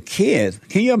when they were kids.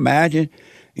 Can you imagine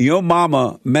your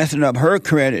mama messing up her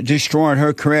credit, destroying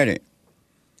her credit?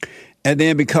 And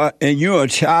then and you're a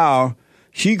child,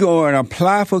 she go and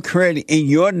apply for credit in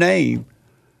your name,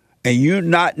 and you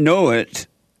not know it.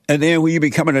 And then when you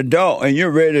become an adult and you're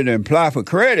ready to apply for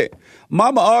credit,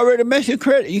 mama already messed your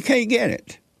credit. You can't get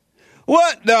it.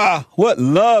 What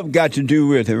love got to do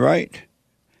with it, right?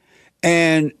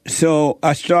 And so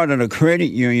I started a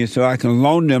credit union so I can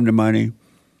loan them the money,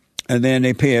 and then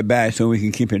they pay it back so we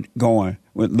can keep it going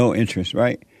with low interest,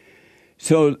 right?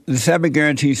 So the 7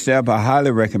 Guaranteed Step, I highly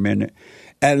recommend it.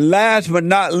 And last but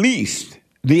not least,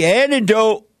 The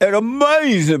Antidote, an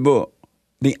amazing book.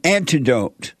 The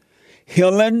Antidote,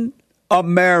 Healing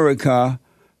America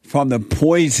from the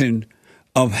Poison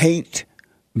of Hate,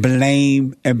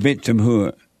 Blame, and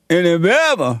Victimhood. And if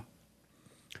ever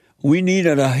we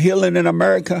needed a healing in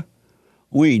America,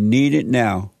 we need it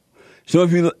now. So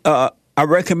if I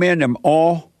recommend them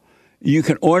all. You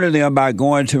can order them by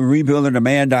going to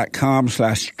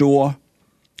rebuildingtheman.com/store,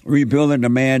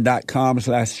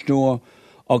 rebuildingtheman.com/store,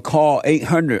 or call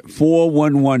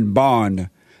 800-411-BOND,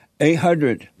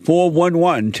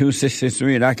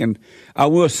 800-411-2663, and I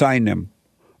will sign them.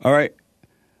 All right?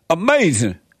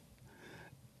 Amazing.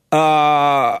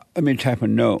 Let me type a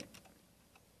note.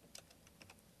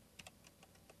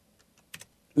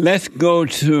 Let's go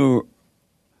to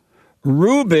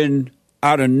Ruben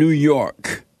out of New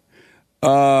York.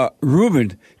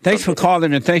 Ruben, thanks for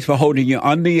calling and thanks for holding you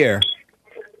on the air.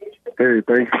 Hey,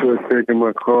 thanks for taking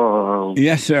my call.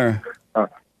 Yes, sir. I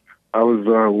was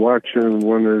watching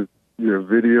one of your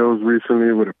videos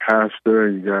recently with a pastor.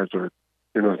 You guys are,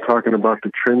 talking about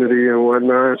the Trinity and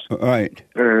whatnot. Right.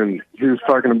 And he was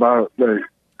talking about it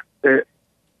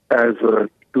as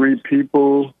three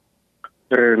people,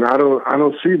 and I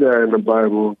don't see that in the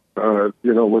Bible.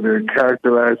 When they're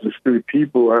characterized as three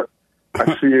people, I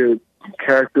see it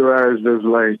characterized as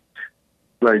like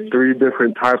three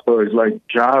different type of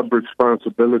job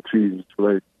responsibilities,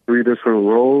 like three different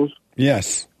roles.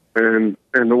 Yes. And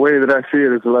the way that I see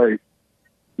it is like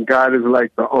God is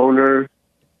like the owner,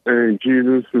 and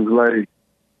Jesus is like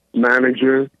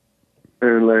manager,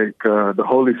 and the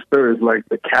Holy Spirit is like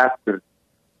the captain,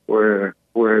 whereas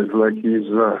like he's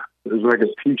like a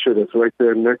teacher that's right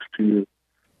there next to you.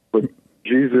 But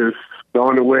Jesus, the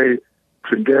only way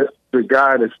to get to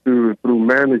God is through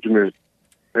management.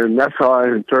 And that's how I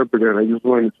interpret it. I just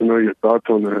wanted to know your thoughts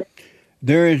on that.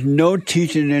 There is no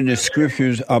teaching in the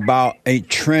scriptures about a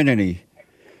Trinity.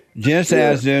 Just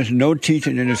as there's no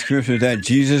teaching in the scriptures that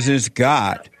Jesus is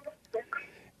God.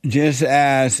 Just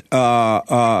as,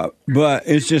 but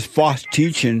it's just false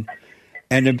teaching.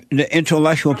 And the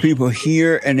intellectual people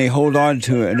hear and they hold on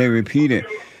to it and they repeat it.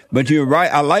 But you're right.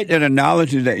 I like that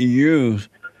analogy that you use.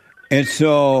 And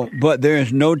so, but there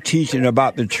is no teaching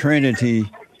about the Trinity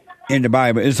in the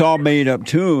Bible. It's all made up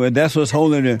too. And that's what's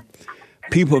holding the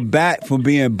people back from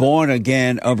being born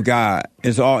again of God.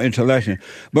 It's all intellectual.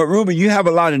 But Ruben, you have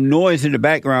a lot of noise in the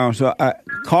background. So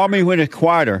call me when it's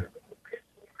quieter.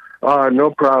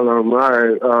 No problem. All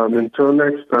right. Until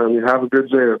next time, you have a good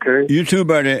day, okay? You too,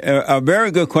 buddy. A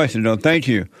very good question, though. Thank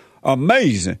you.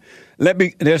 Amazing.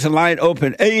 There's a line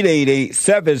open,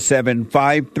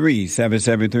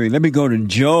 888-7753-773. Let me go to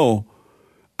Joe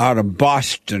out of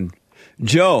Boston.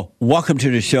 Joe, welcome to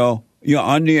the show. You're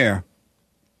on the air.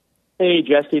 Hey,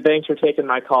 Jesse. Thanks for taking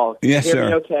my call. Can yes, you hear sir.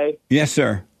 Me okay? Yes,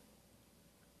 sir.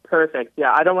 Perfect.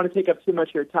 Yeah, I don't want to take up too much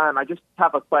of your time. I just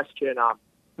have a question.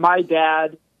 My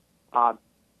dad, I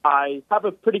have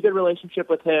a pretty good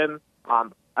relationship with him.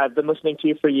 I've been listening to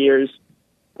you for years.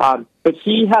 But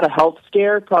he had a health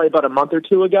scare probably about a month or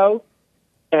two ago,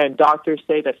 and doctors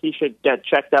say that he should get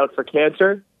checked out for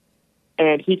cancer.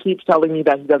 And he keeps telling me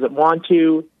that he doesn't want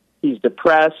to. He's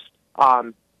depressed.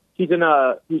 He's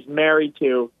married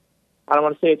to, I don't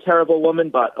want to say a terrible woman,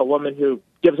 but a woman who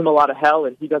gives him a lot of hell,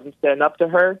 and he doesn't stand up to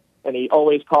her. And he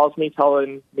always calls me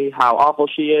telling me how awful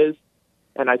she is.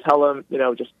 And I tell him,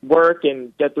 just work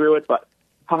and get through it. But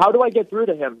how do I get through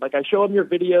to him? Like, I show him your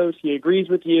videos. He agrees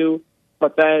with you.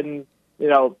 But then,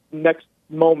 next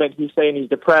moment he's saying he's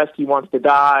depressed. He wants to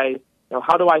die.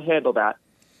 How do I handle that?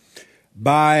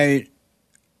 by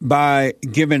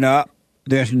giving up.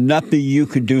 There's nothing you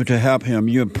can do to help him.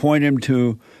 You point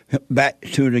him back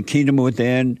to the kingdom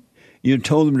within. You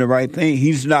told him the right thing.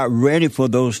 He's not ready for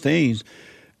those things.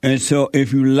 And so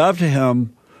if you loved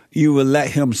him, you would let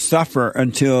him suffer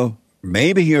until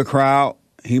maybe he'll cry out.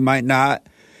 He might not.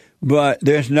 But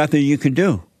there's nothing you can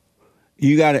do.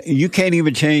 You can't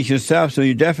even change yourself, so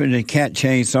you definitely can't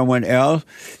change someone else.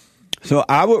 So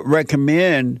I would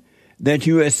recommend that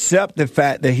you accept the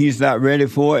fact that he's not ready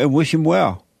for it and wish him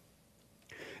well.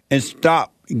 And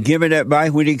stop giving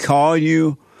advice when he calls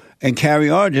you and carry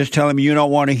on. Just tell him you don't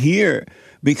want to hear it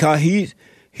because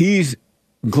he's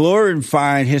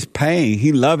glorifying his pain.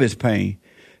 He loves his pain.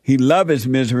 He loves his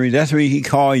misery. That's why he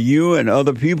called you and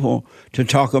other people to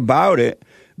talk about it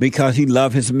because he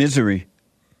loves his misery.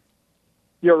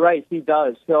 You're right. He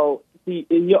does.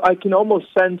 I can almost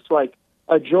sense like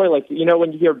a joy, like, you know,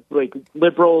 when you hear like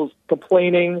liberals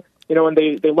complaining, you know, and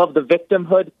they love the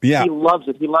victimhood. Yeah. He loves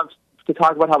it. He loves to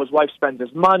talk about how his wife spends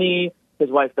his money, his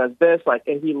wife does this, like,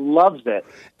 and he loves it.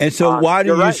 And so why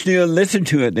do you still listen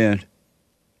to it then?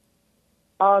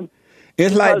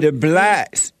 It's like the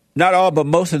blacks, not all, but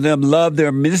most of them love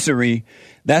their misery.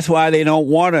 That's why they don't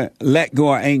want to let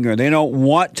go of anger. They don't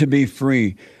want to be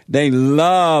free. They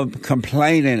love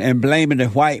complaining and blaming the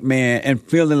white man and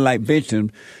feeling like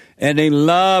victims. And they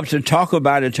love to talk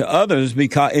about it to others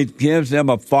because it gives them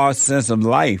a false sense of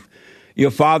life.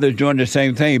 Your father's doing the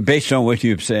same thing based on what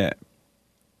you've said.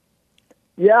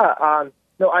 Yeah,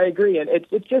 no, I agree. And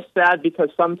it's just sad because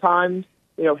sometimes,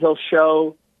 you know, he'll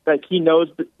show like he knows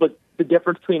the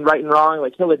difference between right and wrong.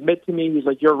 Like he'll admit to me, he's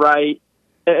like, you're right.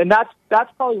 And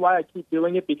that's probably why I keep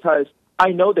doing it, because I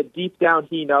know that deep down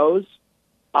he knows.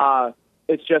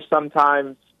 It's just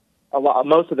sometimes,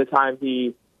 most of the time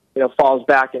he, you know, falls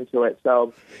back into it.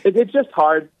 So it's just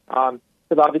hard because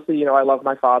obviously, you know, I love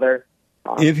my father.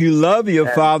 If you love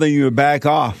your father, you back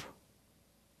off.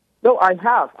 No, I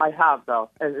have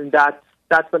though, and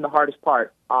that's been the hardest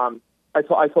part. I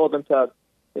told him to,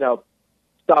 you know,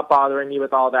 stop bothering me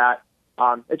with all that.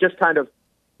 It just kind of,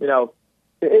 you know,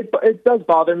 it does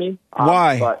bother me.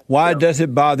 Why? But, Why you know, does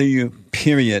it bother you?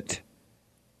 Period.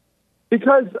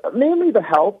 Because mainly the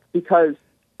health. Because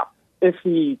if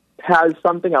he has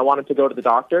something, I want him to go to the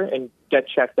doctor and get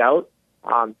checked out,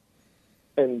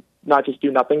 and not just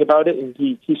do nothing about it. And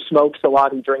he smokes a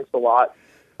lot, he drinks a lot.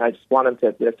 I just want him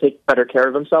to, you know, take better care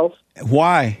of himself.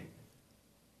 Why?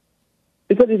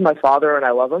 Because he's my father and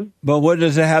I love him. But what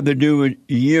does it have to do with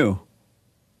you?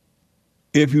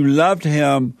 If you loved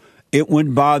him, it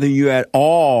wouldn't bother you at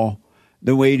all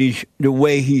the way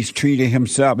he's treating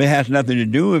himself. It has nothing to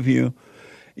do with you.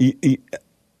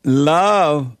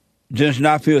 Love does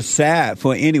not feel sad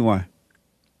for anyone.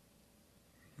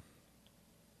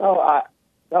 I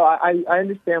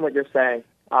understand what you're saying,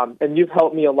 and you've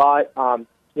helped me a lot.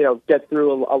 You know, get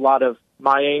through a lot of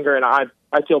my anger, and I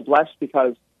feel blessed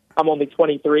because I'm only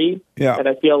 23, yeah. And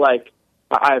I feel like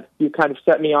you kind of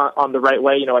set me on the right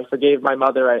way. You know, I forgave my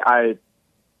mother. I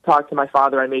talked to my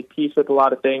father. I made peace with a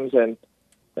lot of things, and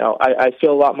you know, I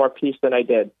feel a lot more peace than I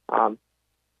did.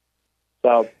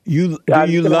 So you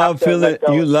love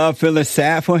feeling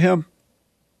sad for him?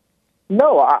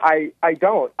 No, I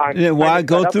don't. Then why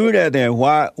go through that then?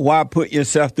 Why put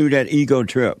yourself through that ego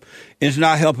trip? It's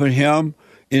not helping him.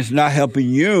 It's not helping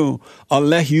you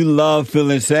unless you love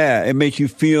feeling sad. It makes you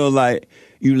feel like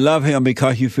you love him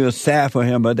because you feel sad for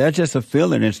him, but that's just a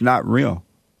feeling. It's not real.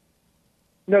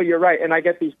 No, you're right. And I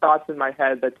get these thoughts in my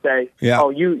head that say, yeah. Oh,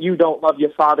 you don't love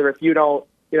your father if you don't,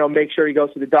 you know, make sure he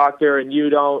goes to the doctor and you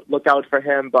don't look out for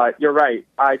him. But you're right.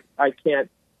 I can't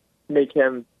make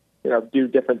him, you know, do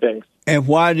different things. And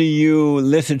why do you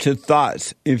listen to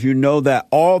thoughts if you know that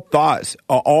all thoughts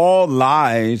are all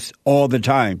lies all the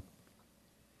time?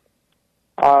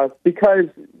 Because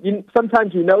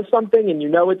sometimes you know something and you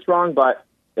know it's wrong, but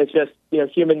it's just, you know,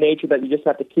 human nature that you just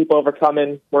have to keep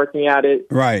overcoming, working at it.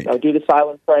 Right. You know, do the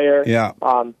silent prayer. Yeah.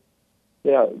 You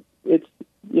know, it's,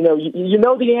 you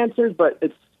know the answers, but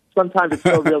sometimes it's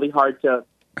still really hard to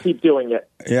keep doing it.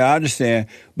 Yeah, I understand.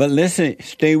 But listen,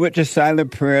 stay with the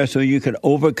silent prayer so you can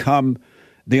overcome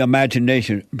the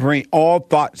imagination. Bring all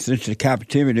thoughts into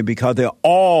captivity because they're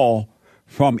all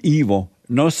from evil.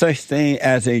 No such thing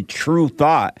as a true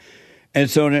thought. And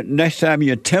so the next time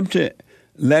you attempt it,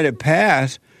 let it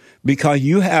pass because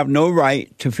you have no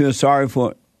right to feel sorry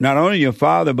for not only your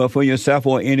father, but for yourself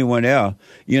or anyone else.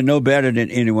 You're no better than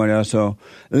anyone else. So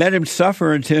let him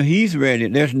suffer until he's ready.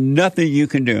 There's nothing you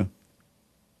can do.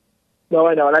 No,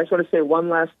 I know. And I just want to say one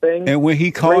last thing. And when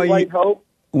he called you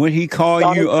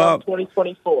up,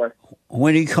 2024.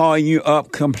 When he called you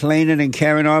up complaining and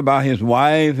carrying on about his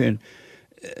wife and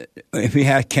if he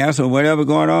has cancer or whatever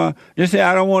going on, just say,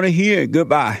 I don't want to hear it.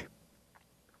 Goodbye.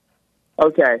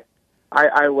 Okay,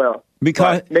 I will.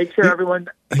 Because but make sure everyone...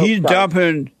 He's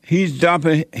dumping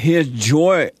his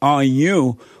joy on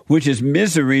you, which is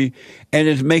misery, and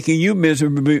it's making you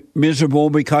miserable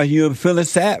because you're feeling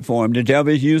sad for him. The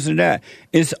devil is using that.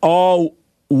 It's all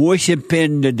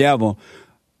worshiping the devil.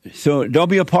 So don't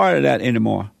be a part of that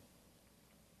anymore.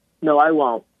 No, I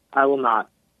won't. I will not.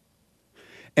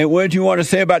 And what did you want to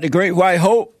say about the Great White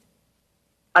Hope?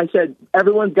 I said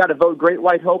everyone's got to vote Great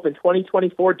White Hope in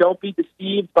 2024. Don't be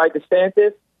deceived by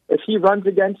DeSantis. If he runs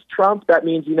against Trump, that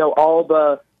means, all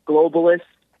the globalists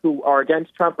who are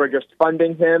against Trump are just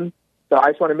funding him. So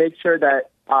I just want to make sure that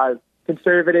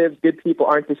conservatives, good people,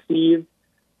 aren't deceived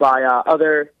by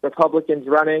other Republicans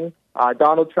running.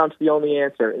 Donald Trump's the only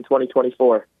answer in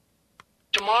 2024.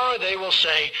 Tomorrow they will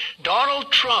say, Donald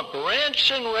Trump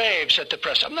rants and raves at the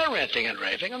press. I'm not ranting and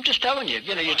raving. I'm just telling you,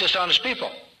 you're just honest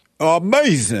people.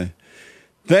 Amazing.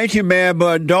 Thank you, man,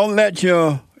 but don't let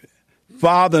your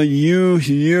father use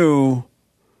you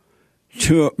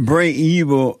to bring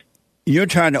evil. You're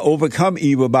trying to overcome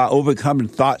evil by overcoming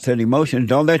thoughts and emotions.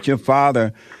 Don't let your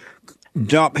father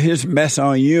dump his mess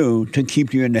on you to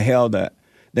keep you in the hell that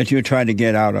you're trying to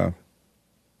get out of.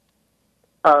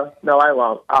 No, I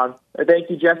won't. Thank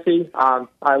you, Jesse.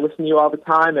 I listen to you all the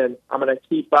time, and I'm going to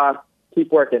keep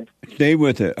working. Stay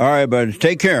with it. All right, buddy.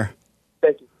 Take care.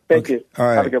 Thank you. Thank you. All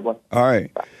right. Have a good one. All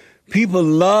right. Bye. People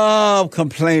love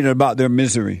complaining about their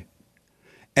misery,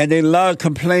 and they love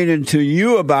complaining to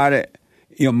you about it,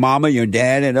 your mama, your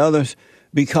dad, and others,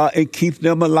 because it keeps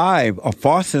them alive, a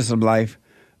false sense of life,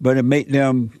 but it makes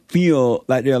them feel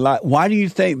like they're alive. Why do you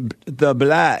think the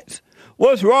blacks,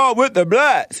 what's wrong with the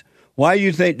blacks? Why do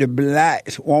you think the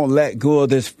blacks won't let go of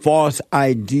this false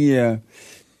idea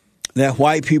that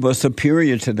white people are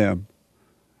superior to them,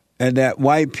 and that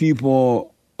white people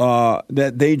that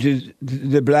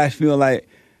the blacks feel like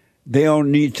they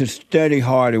don't need to study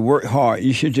hard and work hard.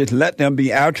 You should just let them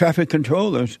be air traffic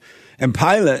controllers and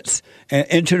pilots and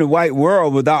enter the white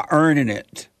world without earning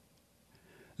it.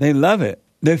 They love it.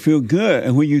 They feel good.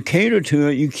 And when you cater to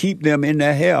it, you keep them in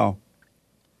that hell.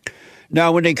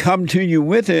 Now, when they come to you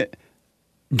with it,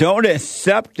 don't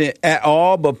accept it at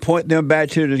all, but point them back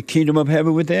to the kingdom of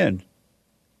heaven within.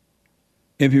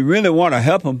 If you really want to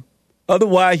help them.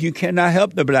 Otherwise, you cannot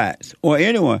help the blacks or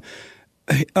anyone.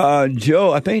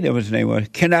 Joe, I think that was his name,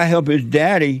 cannot help his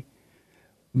daddy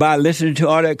by listening to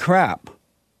all that crap.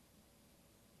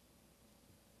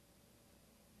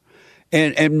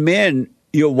 And men,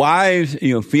 your wives,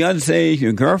 your fiancés,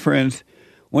 your girlfriends,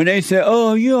 when they say,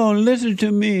 oh, you don't listen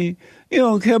to me, you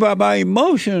don't care about my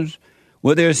emotions,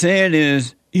 what they're saying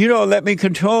is, you don't let me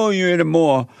control you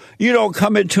anymore. You don't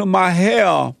come into my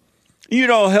hell. You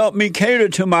don't help me cater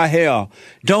to my hell.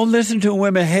 Don't listen to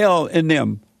women hell in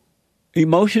them.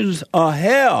 Emotions are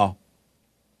hell.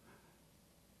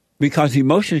 Because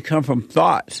emotions come from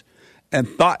thoughts, and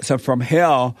thoughts are from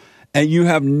hell, and you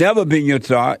have never been your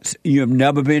thoughts. You have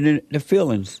never been in the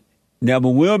feelings. Never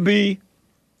will be,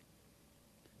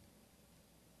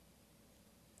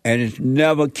 and it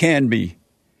never can be.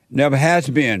 Never has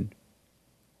been.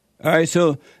 All right,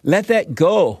 so let that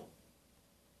go.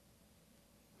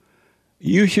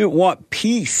 You should want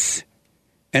peace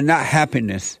and not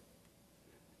happiness.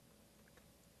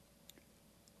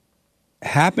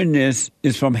 Happiness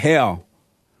is from hell.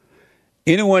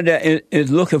 Anyone that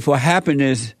is looking for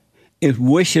happiness is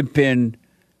worshiping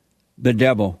the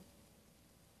devil.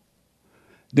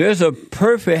 There's a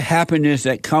perfect happiness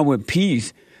that comes with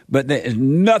peace, but there is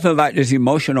nothing like this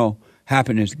emotional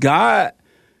happiness. God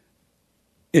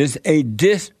is a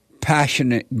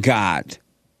dispassionate God.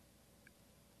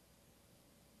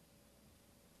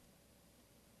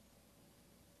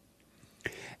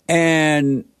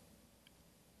 And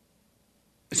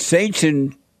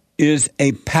Satan is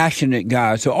a passionate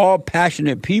God. So all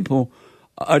passionate people,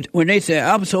 when they say,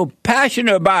 I'm so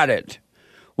passionate about it,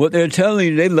 what they're telling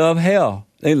you, they love hell.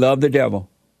 They love the devil.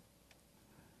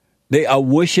 They are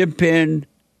worshiping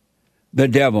the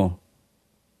devil.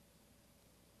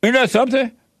 Isn't that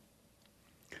something?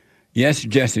 Yes,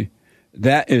 Jesse,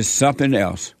 that is something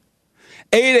else.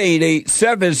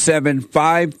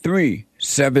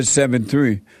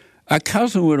 888-7753-773. I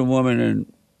counseled with a woman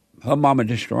and her mama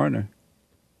destroyed her.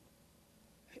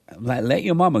 Like, let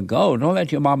your mama go. Don't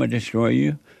let your mama destroy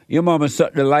you. Your mama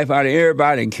sucked the life out of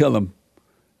everybody and kill them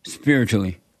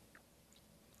spiritually.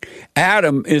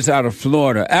 Adam is out of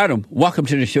Florida. Adam, welcome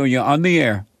to the show. You're on the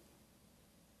air.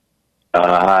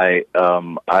 Hi.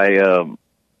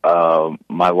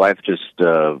 My wife just,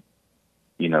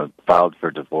 filed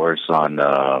for divorce on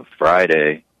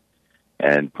Friday,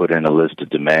 and put in a list of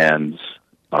demands.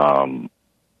 And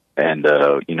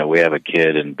we have a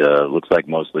kid, and looks like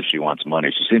mostly she wants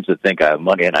money. She seems to think I have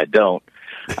money, and I don't.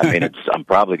 I mean, I'm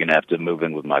probably going to have to move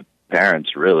in with my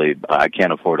parents, really. I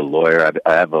can't afford a lawyer.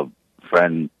 I have a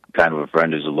friend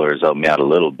who's a lawyer, who's helped me out a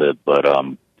little bit, but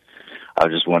I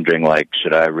was just wondering, like,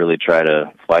 should I really try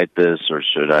to fight this, or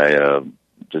should I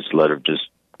just let her, just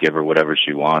give her whatever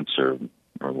she wants, or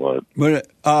what? But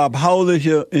how old is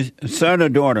your son or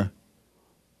daughter?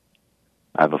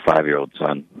 I have a 5-year-old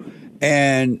son.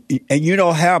 And you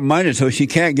don't have money, so she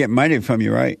can't get money from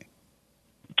you, right?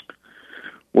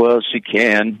 Well, she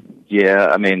can. Yeah,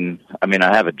 I mean,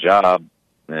 I have a job,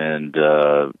 and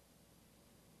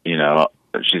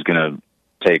she's going to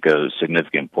take a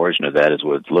significant portion of that, is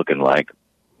what it's looking like.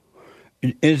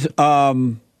 Is her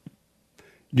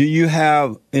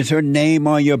name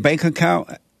on your bank account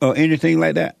or anything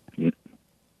like that?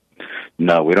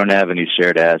 No, we don't have any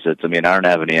shared assets. I mean, I don't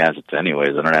have any assets anyways.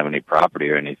 I don't have any property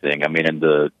or anything. I mean, in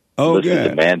the list of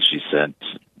demands she sent,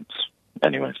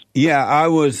 anyways. Yeah, I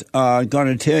was going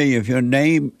to tell you, if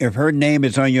her name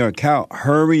is on your account,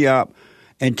 hurry up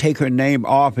and take her name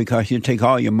off, because she'll take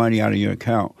all your money out of your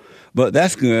account. But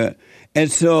that's good.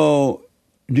 And so,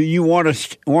 do you want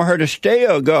her to stay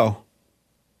or go?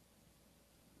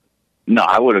 No,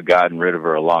 I would have gotten rid of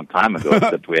her a long time ago,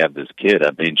 except we have this kid.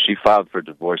 I mean, she filed for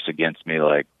divorce against me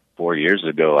like 4 years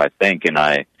ago, I think, and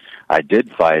I did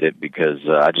fight it because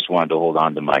I just wanted to hold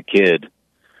on to my kid.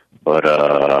 But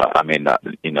I mean, I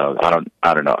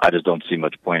don't know. I just don't see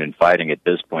much point in fighting at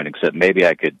this point, except maybe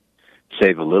I could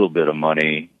save a little bit of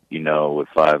money. If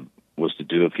I was to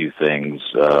do a few things,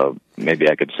 maybe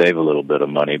I could save a little bit of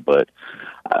money. But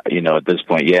at this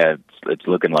point, yeah, it's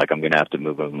looking like I'm going to have to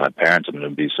move in with my parents. I'm going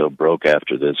to be so broke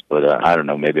after this. But I don't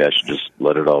know. Maybe I should just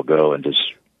let it all go and just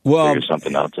figure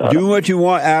something else out. Do what you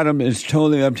want, Adam. It's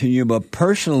totally up to you. But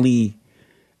personally,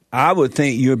 I would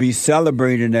think you'll be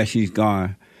celebrating that she's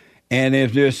gone. And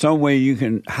if there's some way you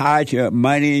can hide your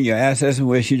money and your assets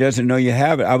where she doesn't know you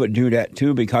have it, I would do that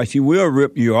too, because she will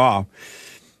rip you off.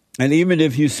 And even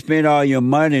if you spend all your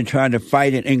money trying to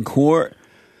fight it in court,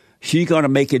 she's going to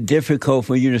make it difficult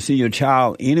for you to see your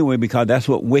child anyway, because that's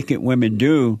what wicked women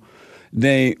do.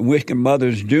 Wicked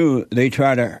mothers do. They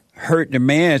try to hurt the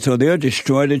man, so they'll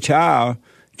destroy the child,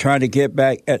 trying to get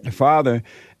back at the father,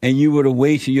 and you would have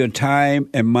wasted your time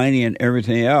and money and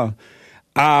everything else.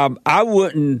 I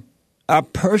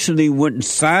personally wouldn't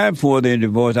sign for their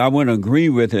divorce. I wouldn't agree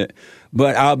with it,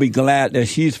 but I'll be glad that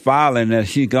she's filing, that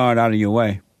she's gone out of your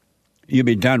way. You'll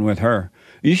be done with her.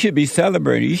 You should be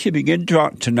celebrating. You should be getting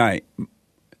drunk tonight.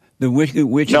 The witch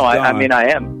is gone. I mean,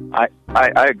 I am. I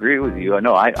agree with you. I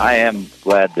know I am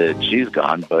glad that she's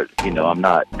gone, but, I'm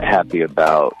not happy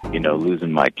about,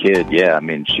 losing my kid. Yeah, I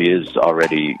mean, she is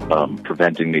already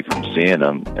preventing me from seeing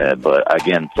him. But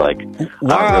again, it's like, I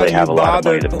don't really have a lot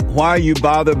of money. Why are you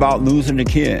bothered about losing the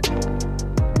kid?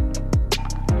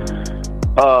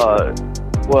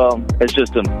 Well, it's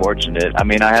just unfortunate. I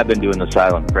mean, I have been doing the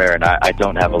silent prayer, and I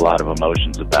don't have a lot of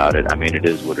emotions about it. I mean, it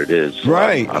is what it is.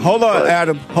 Right. Hold on,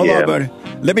 Adam. Hold on, buddy.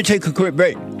 Let me take a quick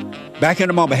break. Back in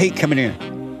a moment. Hate coming in.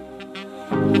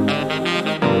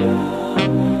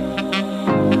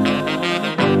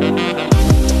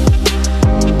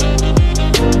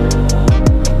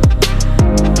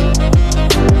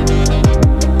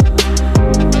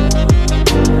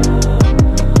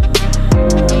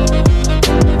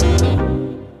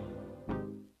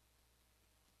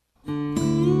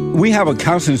 We have a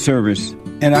counseling service,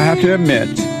 and I have to admit,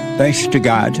 thanks to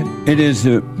God, it is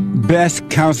the best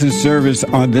counseling service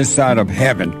on this side of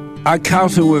heaven. I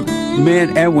counsel with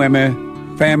men and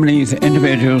women, families,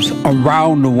 individuals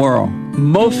around the world.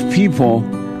 Most people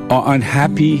are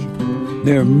unhappy,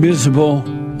 they're miserable,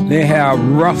 they have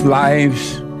rough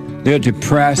lives, they're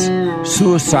depressed,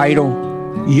 suicidal,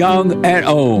 young and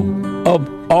old, of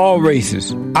all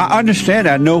races. I understand,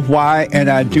 I know why, and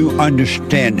I do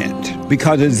understand it.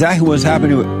 Because exactly what's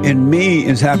happening in me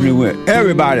is happening with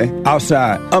everybody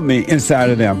outside of me, inside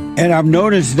of them. And I've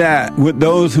noticed that with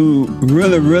those who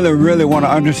really, really, really want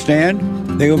to understand,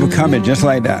 they overcome it just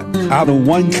like that, out of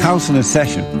one counseling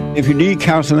session. If you need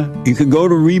counseling, you can go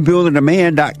to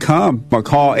rebuildingaman.com or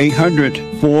call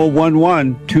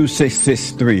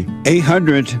 800-411-2663.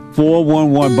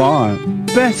 800-411-BOND.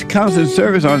 Best counseling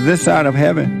service on this side of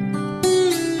heaven.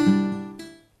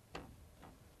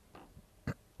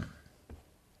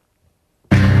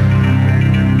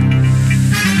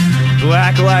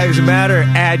 Black Lives Matter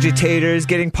agitators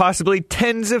getting possibly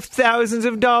tens of thousands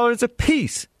of dollars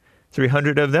apiece,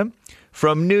 300 of them,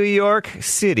 from New York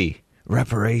City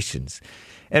reparations.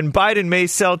 And Biden may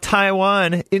sell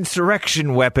Taiwan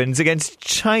insurrection weapons against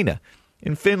China.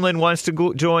 And Finland wants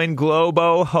to join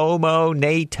Globo, Homo,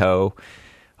 NATO.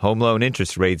 Home loan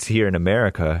interest rates here in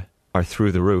America are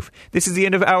through the roof. This is the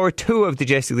end of hour 2 of the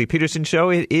Jesse Lee Peterson Show.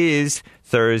 It is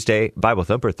Thursday, Bible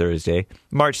Thumper Thursday,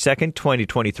 March 2nd,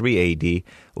 2023 AD.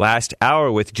 Last hour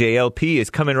with JLP is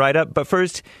coming right up. But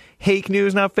first, hake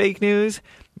news, not fake news.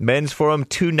 Men's Forum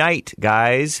tonight,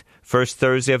 guys. First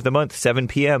Thursday of the month, 7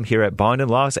 p.m. here at Bond in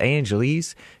Los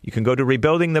Angeles. You can go to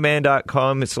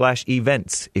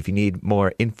rebuildingtheman.com/events if you need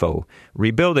more info.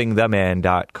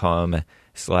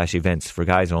 Rebuildingtheman.com/events for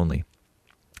guys only.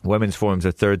 Women's Forum's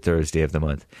the third Thursday of the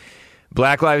month.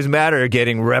 Black Lives Matter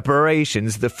getting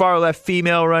reparations. The far-left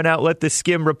female-run outlet The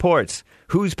Skim reports.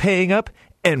 Who's paying up?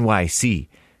 NYC.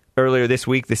 Earlier this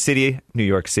week, the city, New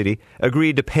York City,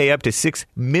 agreed to pay up to $6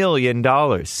 million.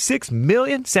 $6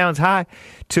 million? Sounds high.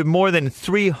 To more than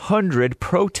 300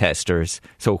 protesters,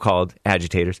 so-called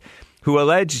agitators, who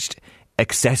alleged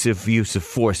excessive use of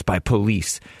force by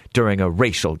police during a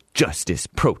racial justice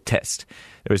protest.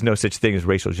 There was no such thing as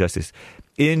racial justice.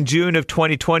 In June of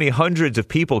 2020, hundreds of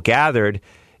people gathered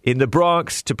in the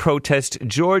Bronx to protest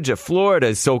Georgia,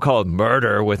 Florida's so-called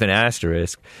murder with an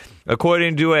asterisk.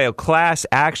 According to a class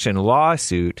action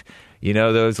lawsuit, you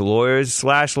know, those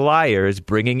lawyers/liars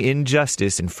bringing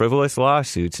injustice and frivolous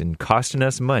lawsuits and costing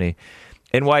us money,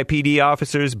 NYPD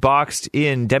officers boxed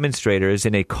in demonstrators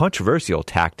in a controversial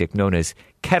tactic known as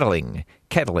kettling,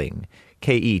 Kettling,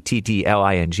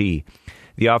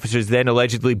 The officers then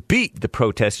allegedly beat the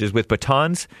protesters with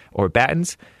batons,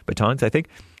 I think,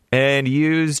 and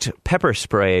used pepper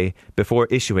spray before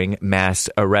issuing mass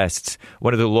arrests.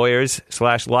 One of the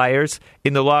lawyers/liars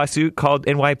in the lawsuit called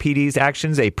NYPD's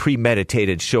actions a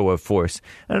premeditated show of force.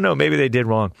 I don't know, maybe they did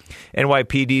wrong.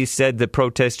 NYPD said the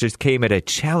protesters came at a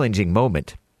challenging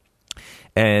moment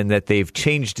and that they've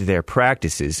changed their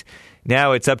practices.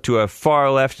 Now it's up to a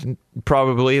far left,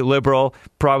 probably liberal,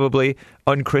 probably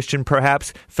unchristian,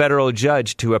 perhaps, federal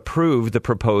judge to approve the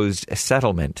proposed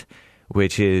settlement,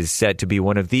 which is said to be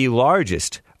one of the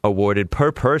largest awarded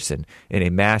per person in a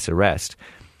mass arrest.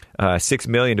 $6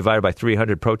 million divided by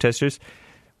 300 protesters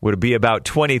would be about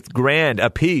 $20,000 a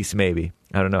piece, maybe.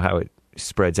 I don't know how it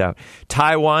spreads out.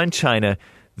 Taiwan, China.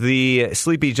 The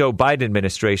sleepy Joe Biden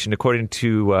administration, according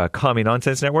to Commie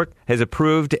Nonsense Network, has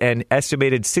approved an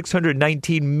estimated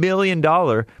 $619 million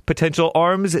potential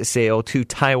arms sale to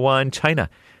Taiwan, China,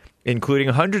 including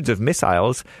hundreds of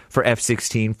missiles for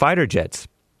F-16 fighter jets,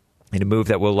 in a move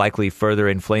that will likely further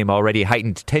inflame already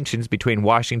heightened tensions between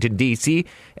Washington, D.C.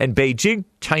 and Beijing,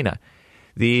 China.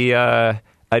 The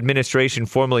administration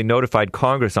formally notified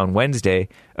Congress on Wednesday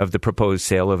of the proposed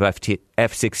sale of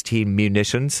F-16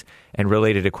 munitions and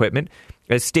related equipment.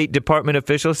 A State Department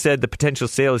official said the potential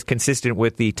sale is consistent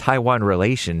with the Taiwan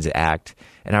Relations Act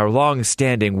and our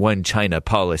long-standing One China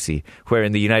policy,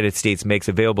 wherein the United States makes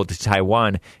available to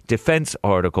Taiwan defense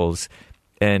articles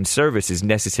and services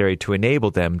necessary to enable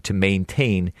them to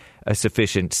maintain a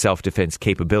sufficient self-defense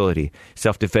capability.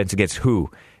 Self-defense against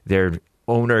who? Their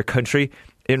owner country?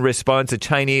 In response, a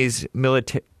Chinese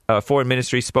foreign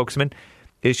ministry spokesman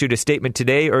issued a statement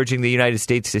today urging the United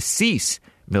States to cease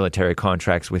military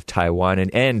contracts with Taiwan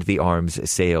and end the arms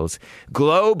sales.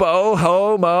 Globo,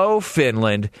 Homo,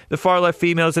 Finland. The far-left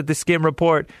females at the Skim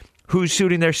report. Who's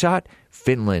shooting their shot?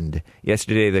 Finland.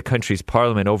 Yesterday, the country's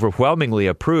parliament overwhelmingly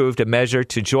approved a measure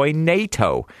to join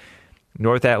NATO,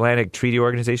 North Atlantic Treaty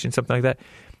Organization, something like that.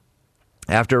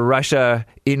 After Russia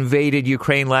invaded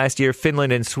Ukraine last year,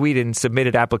 Finland and Sweden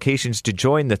submitted applications to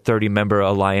join the 30-member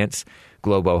alliance,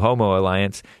 Globo Homo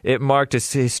Alliance. It marked a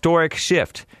historic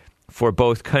shift for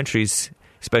both countries,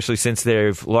 especially since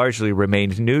they've largely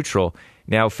remained neutral.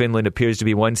 Now Finland appears to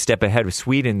be one step ahead of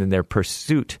Sweden in their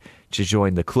pursuit to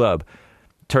join the club.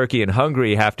 Turkey and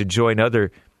Hungary have to join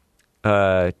other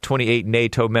 28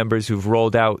 NATO members who've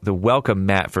rolled out the welcome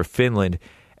mat for Finland.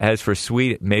 As for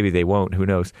Sweden, maybe they won't, who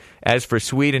knows. As for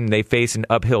Sweden, they face an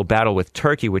uphill battle with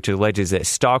Turkey, which alleges that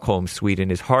Stockholm,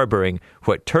 Sweden, is harboring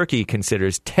what Turkey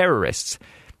considers terrorists.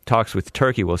 Talks with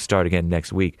Turkey will start again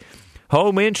next week.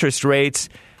 Home interest rates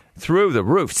through the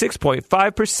roof,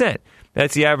 6.5%.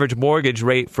 That's the average mortgage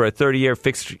rate for a 30-year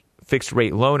fixed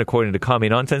rate loan, according to Commie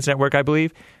Nonsense Network, I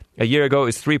believe. A year ago, it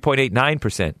was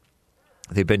 3.89%.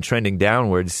 They've been trending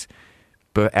downwards,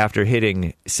 but after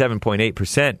hitting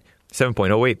 7.08%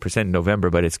 in November,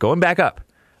 but it's going back up.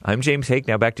 I'm James Hake.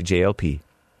 Now back to JLP. Thank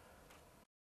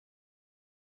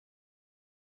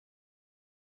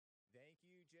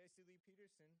you, Jesse Lee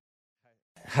Peterson.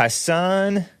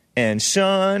 Hassan and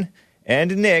Sean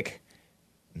and Nick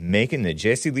making the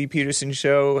Jesse Lee Peterson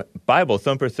Show Bible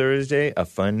Thumper Thursday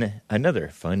another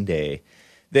fun day.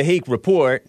 The Hake Report